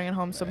County, bringing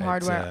home some It's,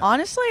 hardware.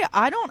 Honestly,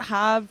 I don't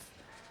have.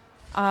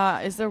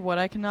 Is there wood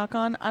I can knock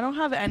on? I don't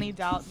have any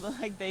doubt that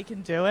like they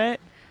can do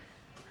it.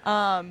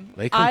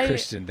 Lakeland I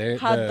Christian, they're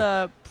had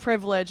the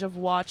privilege of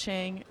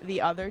watching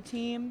the other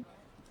team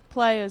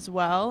play as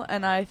well,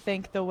 and I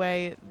think the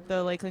way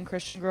the Lakeland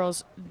Christian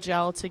girls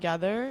gel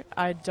together,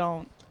 I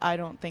don't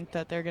think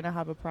that they're gonna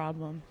have a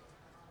problem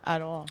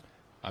at all.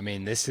 I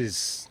mean, this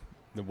is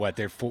what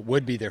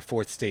would be their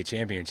fourth state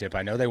championship.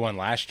 I know they won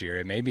last year.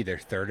 It may be their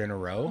third in a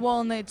row. Well,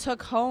 and they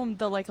took home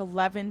the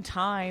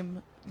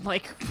 11-time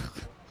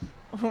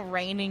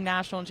reigning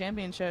national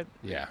championship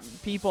Yeah.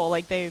 people.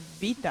 Like they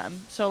beat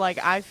them, so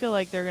I feel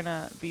like they're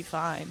gonna be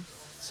fine.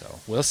 So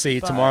we'll see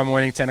But- tomorrow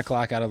morning, 10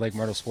 o'clock out of Lake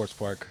Myrtle Sports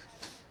Park.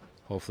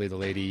 Hopefully the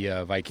Lady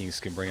Vikings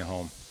can bring it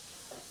home.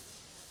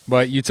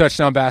 But you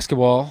touched on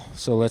basketball,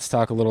 so let's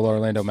talk a little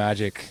Orlando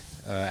Magic.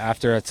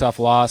 After a tough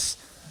loss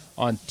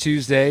on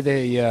Tuesday,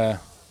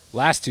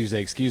 last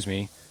Tuesday,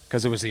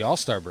 because it was the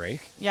All-Star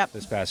break Yep,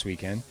 this past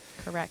weekend.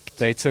 correct.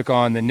 They took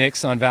on the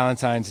Knicks on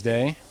Valentine's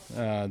Day.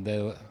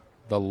 The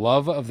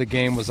love of the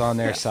game was on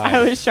their side.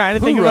 I was trying to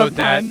Who think wrote of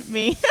that?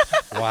 me.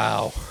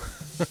 Wow.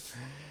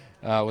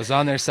 Was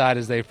on their side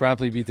as they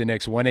promptly beat the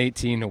Knicks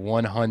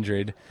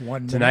 118-100.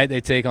 1 minute. Tonight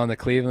they take on the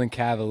Cleveland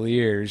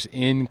Cavaliers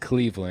in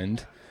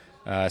Cleveland,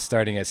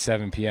 starting at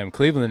 7 p.m.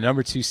 Cleveland, the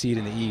number 2 seed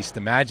in the East.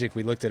 The Magic,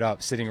 we looked it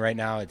up, sitting right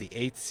now at the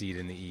 8th seed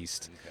in the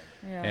East.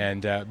 Yeah.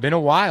 And been a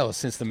while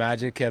since the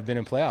Magic have been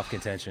in playoff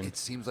contention. It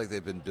seems like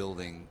they've been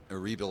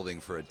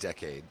rebuilding for a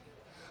decade.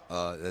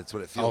 That's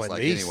what it Oh, feels at like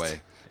least.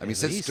 anyway. I At mean,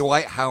 since least.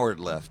 Dwight Howard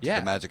left, Yeah.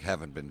 the Magic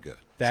haven't been good.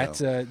 That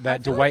So,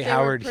 that feel like Dwight they were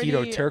Howard pretty-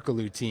 Hito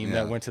Turkoglu team Yeah.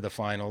 that went to the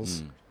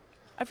finals.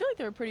 I feel like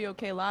they were pretty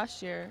okay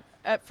last year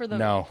for the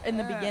No. in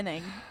the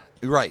beginning.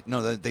 right.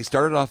 No, they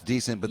started off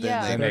decent, but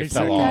Yeah. then Then they they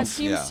fell That off.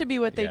 seems Yeah. to be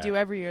what they Yeah. do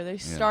every year. They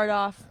start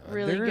off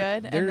really They're-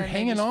 good, they're and then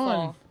hanging they just on.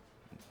 fall.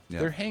 Yeah.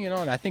 They're hanging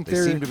on. I think They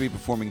they're seem to be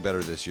performing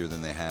better this year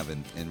than they have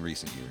in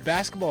recent years.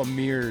 basketball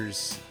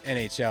mirrors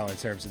NHL in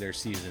terms of their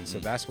season. So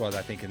basketball is,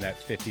 I think, in that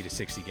 50 to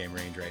 60 game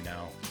range right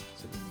now.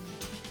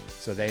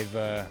 So they've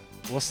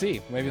we'll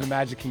see. Maybe the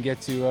Magic can get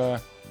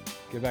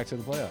back to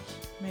the playoffs.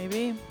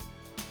 Maybe.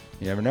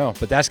 You never know.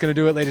 But that's going to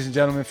do it, ladies and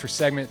gentlemen, for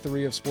segment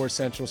 3 of Sports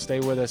Central. Stay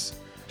with us.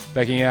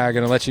 Becky and I are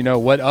going to let you know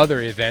what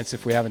other events,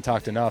 if we haven't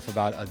talked enough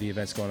about the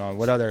events going on,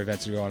 what other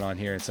events are going on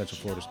here in Central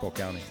Florida's Polk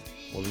County.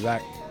 We'll be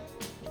back.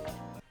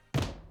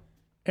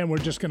 And we're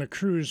just going to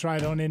cruise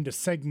right on into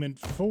segment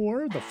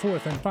 4, the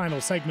fourth and final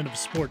segment of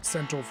Sports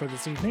Central for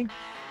this evening.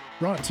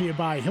 Brought to you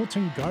by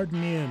Hilton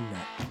Garden Inn.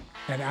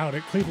 And out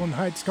at Cleveland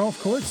Heights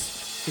Golf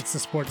Course, it's the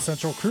Sports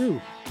Central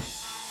crew.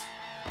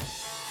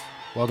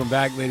 Welcome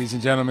back, ladies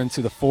and gentlemen,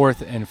 to the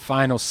fourth and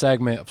final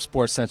segment of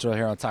Sports Central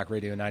here on Talk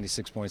Radio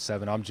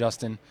 96.7. I'm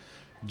Justin,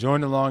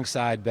 joined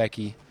alongside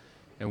Becky,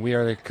 and we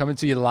are coming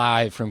to you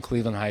live from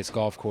Cleveland Heights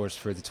Golf Course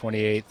for the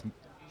 28th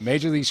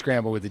Major League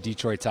Scramble with the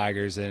Detroit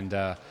Tigers. And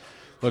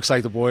looks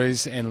like the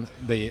boys and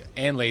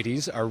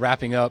ladies are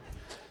wrapping up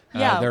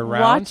Yeah, their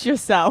round. watch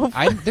yourself.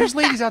 There's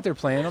ladies out there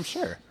playing, I'm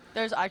sure.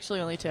 There's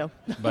actually only 2,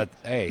 But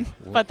hey,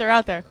 but they're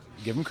out there.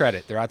 give them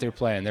credit. They're out there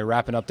playing. They're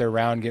wrapping up their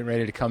round, getting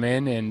ready to come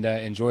in and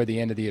enjoy the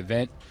end of the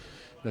event,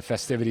 the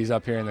festivities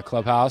up here in the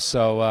clubhouse.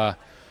 So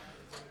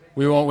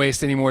we won't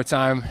waste any more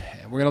time.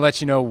 We're going to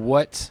let you know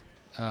what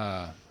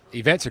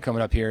events are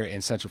coming up here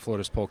in Central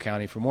Florida's Polk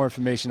County. For more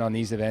information on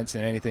these events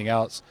and anything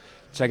else,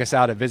 check us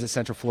out at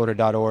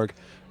visitcentralflorida.org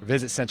or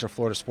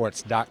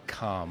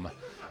visitcentralfloridasports.com.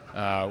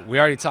 We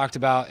already talked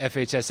about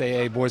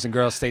FHSAA Boys and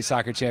Girls State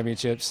Soccer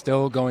Championships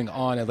still going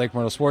on at Lake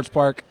Myrtle Sports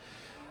Park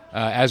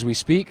as we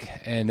speak,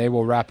 and they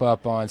will wrap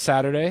up on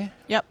Saturday.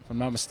 Yep. If I'm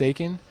not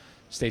mistaken.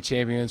 State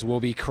champions will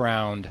be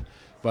crowned.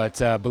 But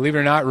believe it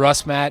or not,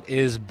 Russ Matt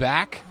is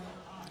back.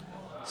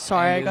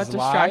 Sorry, I And got is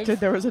distracted. live.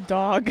 There was a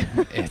dog.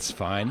 It's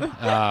fine.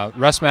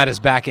 Russ Matt is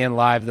back in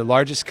live, the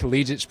largest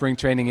collegiate spring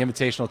training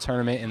invitational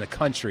tournament in the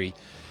country,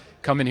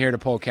 coming here to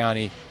Polk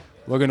County.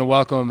 We're going to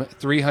welcome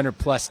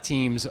 300-plus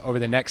teams over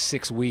the next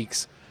 6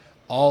 weeks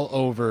all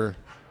over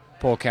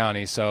Polk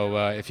County. So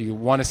if you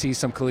want to see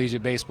some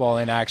collegiate baseball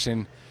in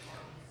action,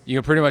 you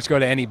can pretty much go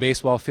to any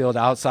baseball field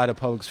outside of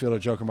Publix Field or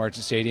Joker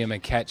Marchant Stadium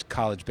and catch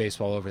college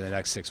baseball over the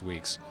next 6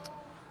 weeks.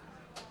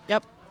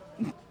 Yep.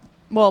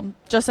 Well,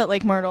 just at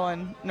Lake Myrtle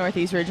and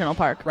Northeast Regional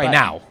Park. Right but-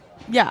 now,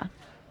 Yeah.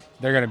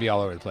 they're going to be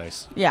all over the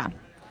place. Yeah.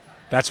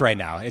 That's right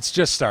now. It's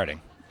just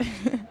starting.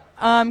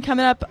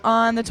 Coming up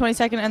on the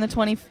 22nd and the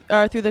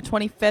through the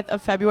 25th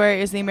of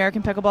February is the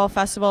American Pickleball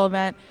Festival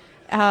event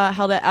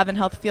held at Evan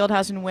Health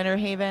Fieldhouse in Winter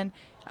Haven.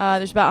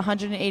 There's about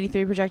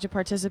 183 projected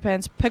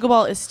participants.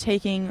 Pickleball is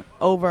taking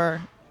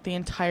over the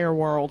entire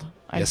world,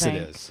 I Yes, think.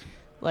 it is.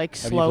 Like,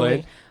 Have you slowly.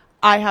 played?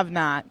 I have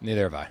not.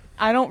 Neither have I.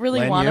 I don't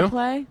really Len, want to you?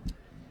 play.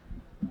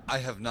 I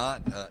have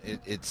not.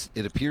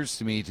 It appears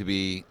to me to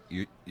be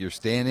you're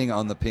standing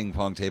on the ping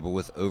pong table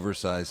with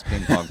oversized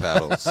ping pong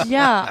paddles.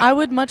 Yeah, I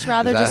would much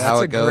rather Is that just. how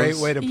That's it a great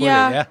goes? way to put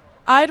Yeah. it, yeah.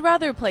 I'd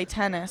rather play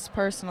tennis,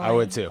 personally. I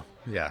would too.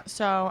 Yeah.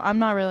 So I'm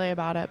not really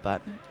about it,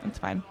 but it's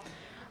fine.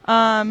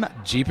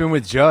 Jeeping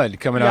with Judd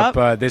coming Yep.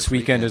 up this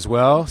weekend as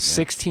well.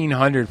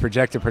 1,600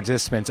 projected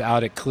participants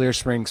out at Clear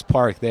Springs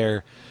Park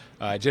there,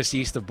 just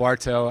east of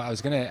Bartow. I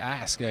was going to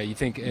ask, you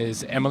think,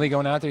 is Emily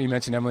going out there? You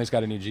mentioned Emily's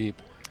got a new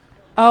Jeep.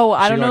 Oh,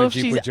 I She don't on know a if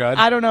Jeep she's. with Judd?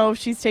 I don't know if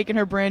she's taking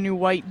her brand new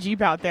white Jeep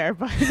out there,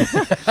 but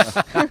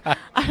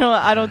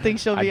I don't think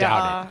she'll I be.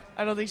 doubt it.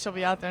 I don't think she'll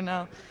be out there.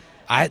 No.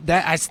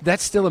 That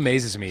still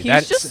amazes me.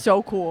 He's just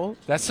so cool.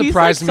 that He's, like,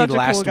 surprised me such a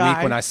last cool guy.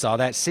 week when I saw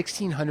that.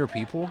 1,600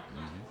 people.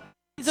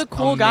 He's a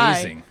cool guy.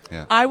 Amazing.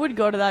 Yeah. I would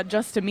go to that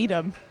just to meet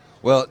him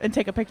Well, and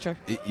take a picture.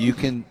 you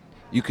can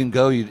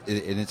go and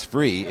it's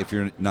free if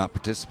you're not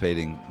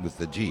participating with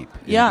the Jeep.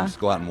 You Yeah. can just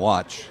go out and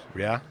watch.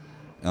 Yeah.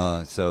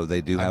 So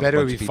they do I have. bet a it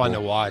would bunch be of people, fun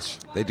to watch.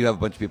 They do have a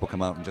bunch of people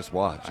come out and just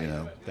watch.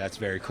 That's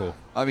very cool.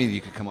 I mean, you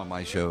could come on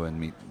my show and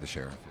meet the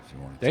sheriff if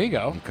you wanted. There to. you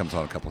go. He comes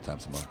on a couple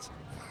times a month.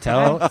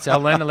 Tell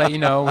Len to let you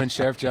know when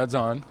Sheriff Judd's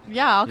on.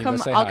 Yeah, I'll You come.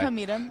 go say I'll hi. come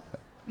meet him.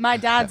 My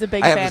dad's a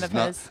big I have fan his of nu-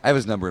 his. I have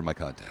his number in my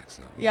contacts.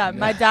 So. Yeah,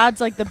 my dad's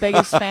like the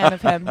biggest fan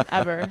of him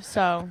ever.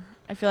 So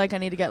I feel like I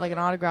need to get like an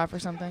autograph or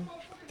something.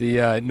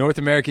 The North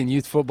American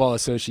Youth Football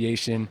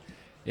Association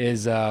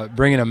is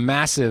bringing a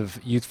massive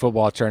youth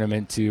football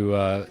tournament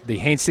to the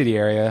Haines City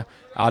area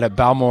out at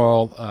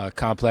Balmoral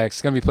Complex.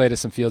 It's going to be played at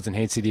some fields in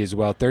Haines City as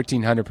well.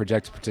 1,300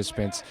 projected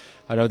participants.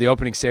 I know the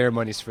opening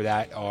ceremonies for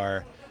that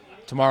are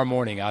tomorrow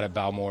morning out at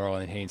Balmoral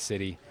in Haines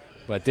City.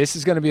 But this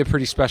is going to be a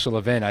pretty special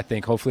event, I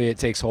think. Hopefully it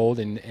takes hold.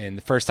 And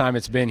the first time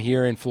it's been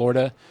here in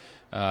Florida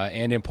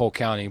and in Polk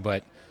County.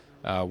 But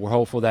we're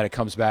hopeful that it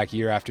comes back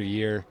year after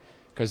year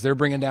because they're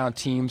bringing down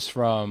teams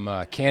from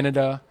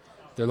Canada.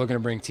 They're looking to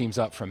bring teams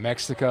up from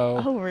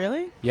Mexico. Oh,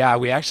 really? Yeah,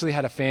 we actually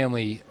had a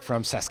family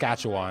from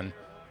Saskatchewan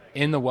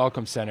in the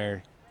Welcome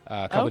Center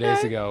a couple days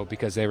Okay. ago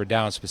because they were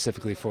down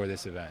specifically for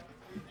this event.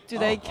 Do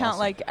they count awesome.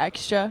 like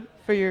extra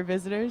for your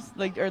visitors?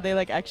 Like, are they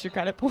like extra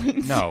credit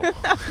points? No,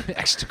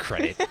 extra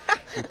credit.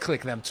 You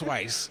click them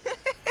twice.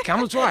 Count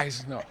them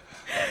twice. No.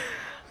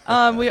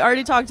 We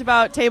already talked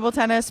about table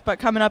tennis, but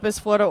coming up is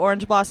Florida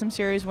Orange Blossom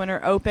Series Winter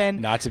Open.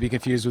 Not to be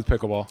confused with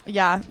pickleball.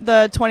 Yeah,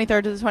 the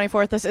 23rd to the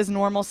 24th. This is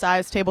normal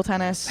size table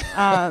tennis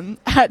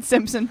at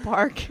Simpson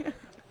Park.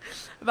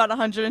 About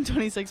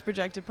 126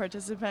 projected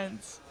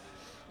participants.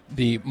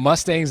 The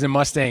Mustangs and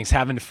Mustangs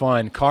Having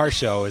Fun car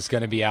show is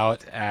going to be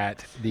out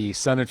at the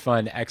Sun and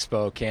Fun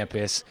Expo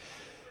campus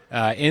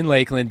in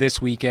Lakeland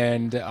this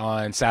weekend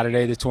on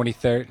Saturday the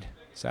 23rd.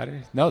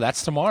 Saturday? No,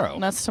 that's tomorrow.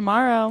 That's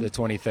tomorrow. The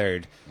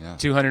 23rd. Yeah.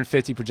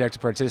 250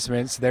 projected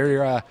participants.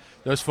 They're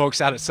those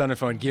folks out at Sun and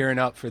Fun gearing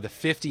up for the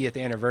 50th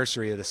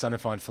anniversary of the Sun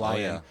and Fun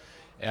Fly-In.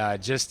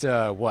 Just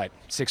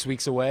 6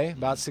 weeks away?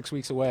 About 6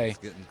 weeks away. It's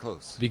getting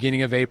close.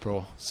 Beginning of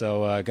April.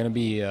 So going to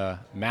be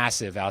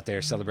massive out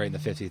there celebrating the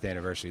 50th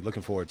anniversary.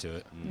 Looking forward to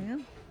it.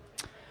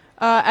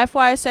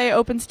 FYSA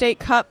Open State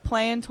Cup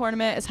Play-In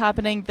Tournament is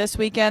happening this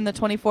weekend, the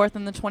 24th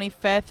and the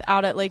 25th,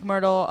 out at Lake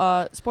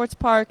Myrtle Sports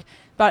Park.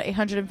 About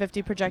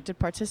 850 projected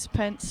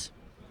participants.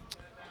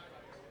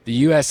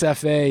 The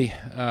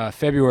USFA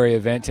February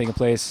event taking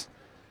place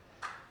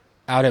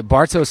out at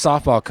Bartow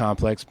Softball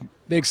Complex.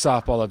 Big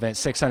softball event,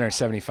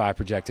 675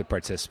 projected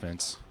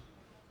participants.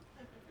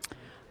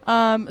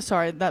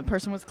 Sorry, that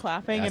person was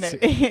clapping and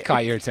it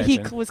caught your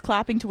attention. He was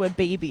clapping to a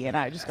baby and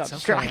I just got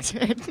That's okay.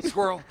 distracted.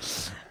 Squirrel.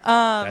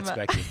 That's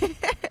Becky.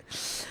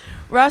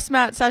 Russ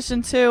Mat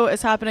Session 2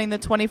 is happening the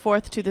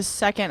 24th to the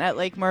 2nd at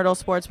Lake Myrtle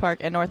Sports Park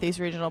and Northeast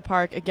Regional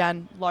Park.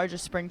 Again,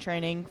 largest spring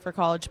training for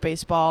college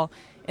baseball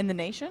in the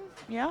nation.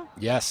 Yeah?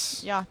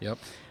 Yes. Yeah. Yep.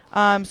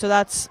 So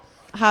that's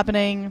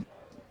happening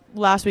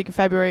last week of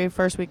February,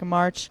 first week of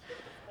March.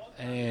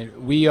 And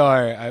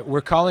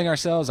we're calling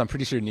ourselves, I'm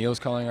pretty sure Neil's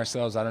calling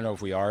ourselves, I don't know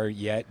if we are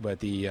yet, but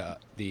the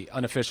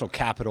unofficial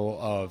capital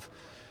of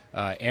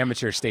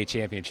amateur state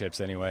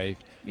championships anyway.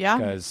 Yeah.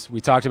 Because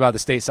we talked about the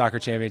state soccer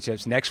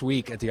championships next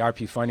week at the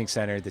RP Funding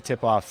Center, the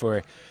tip-off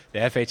for the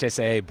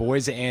FHSAA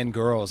boys and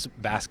girls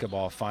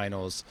basketball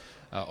finals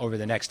over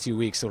the next 2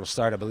 weeks. So it'll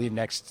start, I believe,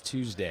 next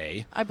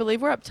Tuesday. I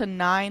believe we're up to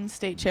 9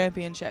 state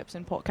championships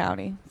in Polk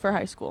County for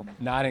high school.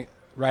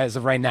 Right as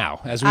of right now,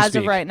 as we As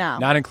speak. of right now.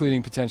 Not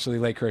including potentially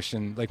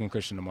Lakeland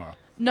Christian tomorrow.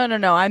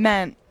 No. I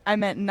meant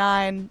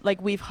 9.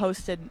 Like we're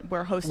hosting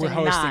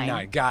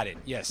 9. Got it.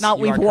 Yes. Not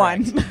you we've are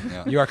won. correct.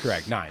 Yeah. You are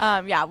correct.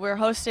 9. Yeah, we're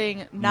hosting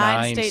 9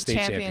 9 state state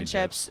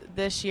championships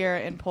this year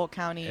in Polk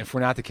County. If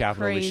we're not the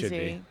capital, we should be.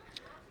 Crazy.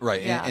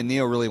 Right, Yeah. and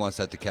Neil really wants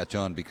that to catch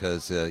on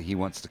because he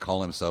wants to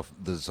call himself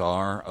the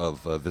czar of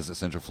Visit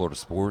Central Florida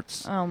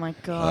sports. Oh my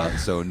God.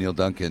 So Neil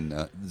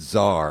Duncan,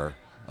 czar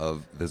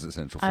of Visit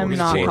Central I'm Florida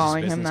not Change his sports.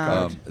 calling him business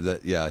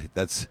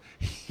that. card.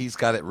 He's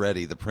got it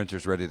ready. The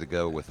printer's ready to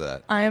go with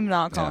that. I am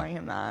not Yeah. calling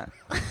him that.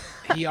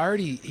 He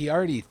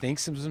already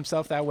thinks of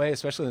himself that way,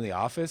 especially in the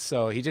office.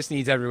 So he just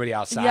needs everybody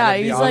outside Yeah, of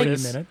the he's like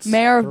office minutes.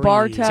 Mayor of 3.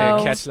 Bartow.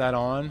 to catch that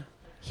on.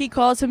 He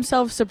calls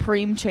himself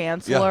Supreme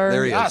Chancellor.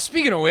 there he is.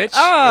 Speaking of which,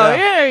 Oh, Yeah.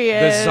 here he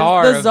the is.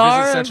 czar of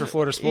czar Visit Central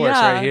Florida Sports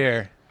yeah. right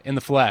here in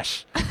the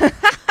flesh.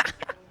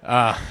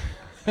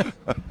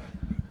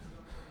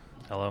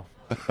 Hello.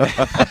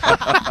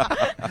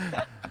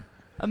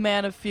 A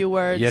man of few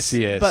words. Yes,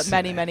 he is. But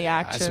many, many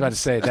I actions. was about to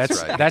say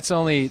That's right.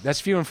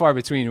 that's few and far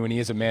between when he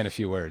is a man of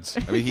few words.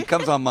 I mean, he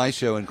comes on my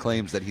show and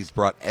claims that he's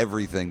brought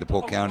everything to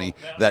Polk County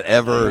that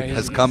ever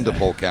has come to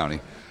Polk County.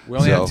 We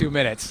only So- have 2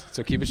 minutes,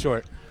 so keep it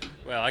short.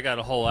 Well, I got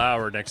a whole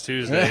hour next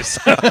Tuesday.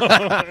 So.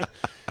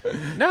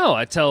 No,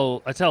 I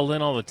tell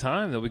Lynn all the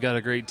time that we got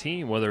a great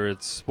team, whether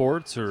it's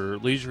sports or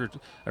leisure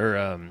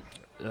or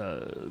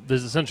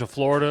Visit Central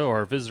Florida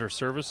or visitor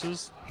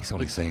services. He's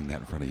only saying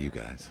that in front of you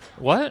guys.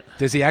 What?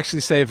 Does he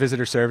actually say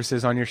visitor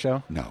services on your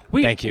show? No.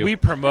 Thank you. We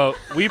promote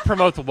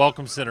the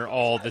Welcome Center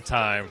all the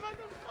time.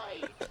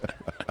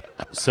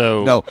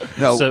 So No.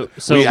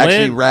 So we actually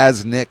Lynn,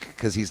 razz Nick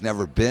because he's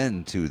never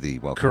been to the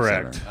Welcome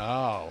Correct. Center.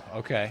 Oh,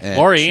 okay. And-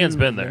 Lori Ann's 2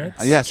 been there.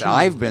 minutes. Yes, 2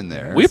 I've been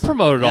there. We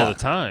promote it all Yeah. the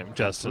time,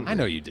 Justin. I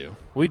know you do.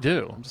 We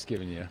do. I'm just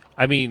giving you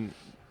I mean,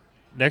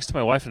 next to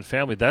my wife and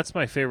family, that's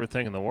my favorite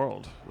thing in the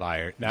world.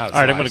 liar. Now it's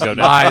All right, I'm lies. gonna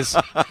go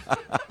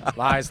now.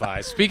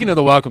 Lies. Speaking of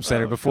the Welcome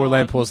Center, before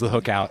Len pulls the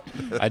hook out,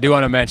 I do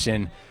want to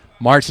mention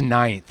March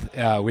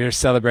 9th, we are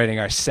celebrating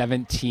our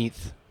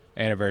 17th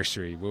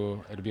anniversary.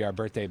 It'll be our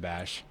birthday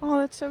bash Oh,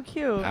 that's so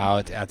cute.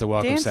 out at the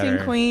Welcome Dancing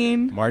Center.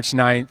 Queen. March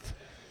 9th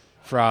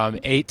from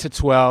 8 to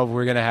 12.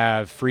 We're going to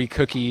have free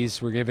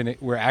cookies.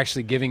 We're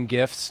actually giving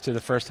gifts to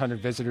the first 100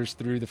 visitors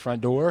through the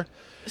front door.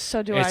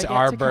 So do I It's get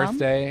our to come?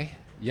 birthday.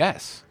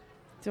 Yes,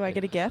 Do I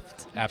get a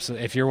gift?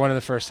 absolutely. If you're one of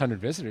the first 100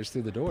 visitors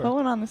through the door. Put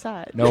one on the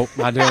side. Nope,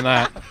 not doing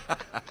that.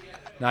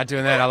 Not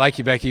doing that. I like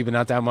you, Becky, but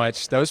not that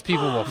much. Those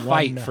people will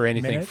fight 1 for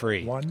anything minute,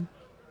 free. 1.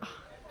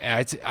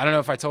 I don't know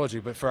if I told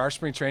you, but for our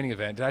spring training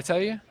event, did I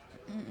tell you?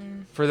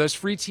 For those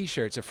free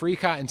T-shirts, a free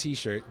cotton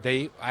T-shirt,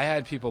 I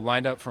had people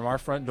lined up from our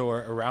front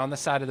door around the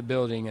side of the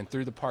building and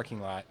through the parking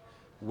lot,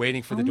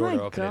 waiting for the Oh door my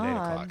to open at 8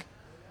 God. o'clock.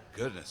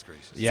 Goodness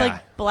gracious. It's Yeah,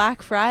 like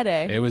Black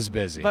Friday, it was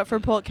busy. but for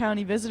Polk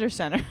County Visitor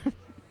Center.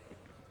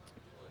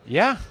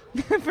 Yeah,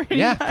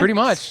 pretty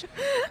much.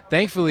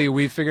 Thankfully,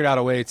 we figured out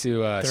a way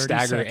to 30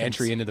 stagger seconds.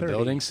 entry into the 30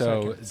 building,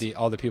 so seconds.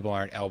 all the people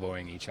aren't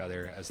elbowing each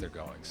other as they're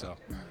going. So,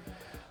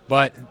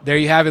 but there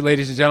you have it,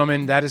 ladies and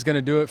gentlemen. That is going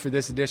to do it for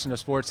this edition of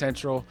Sports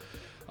Central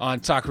on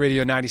Talk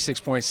Radio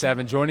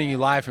 96.7. Joining you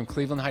live from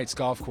Cleveland Heights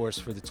Golf Course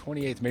for the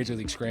 28th Major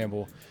League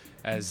Scramble,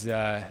 as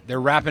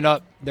they're wrapping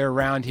up their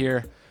round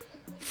here.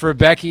 For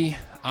Becky,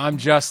 I'm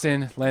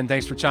Justin. Len,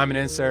 thanks for chiming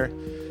in, sir.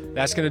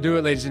 That's going to do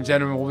it, ladies and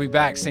gentlemen. We'll be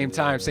back same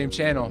time, same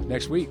channel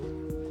next week.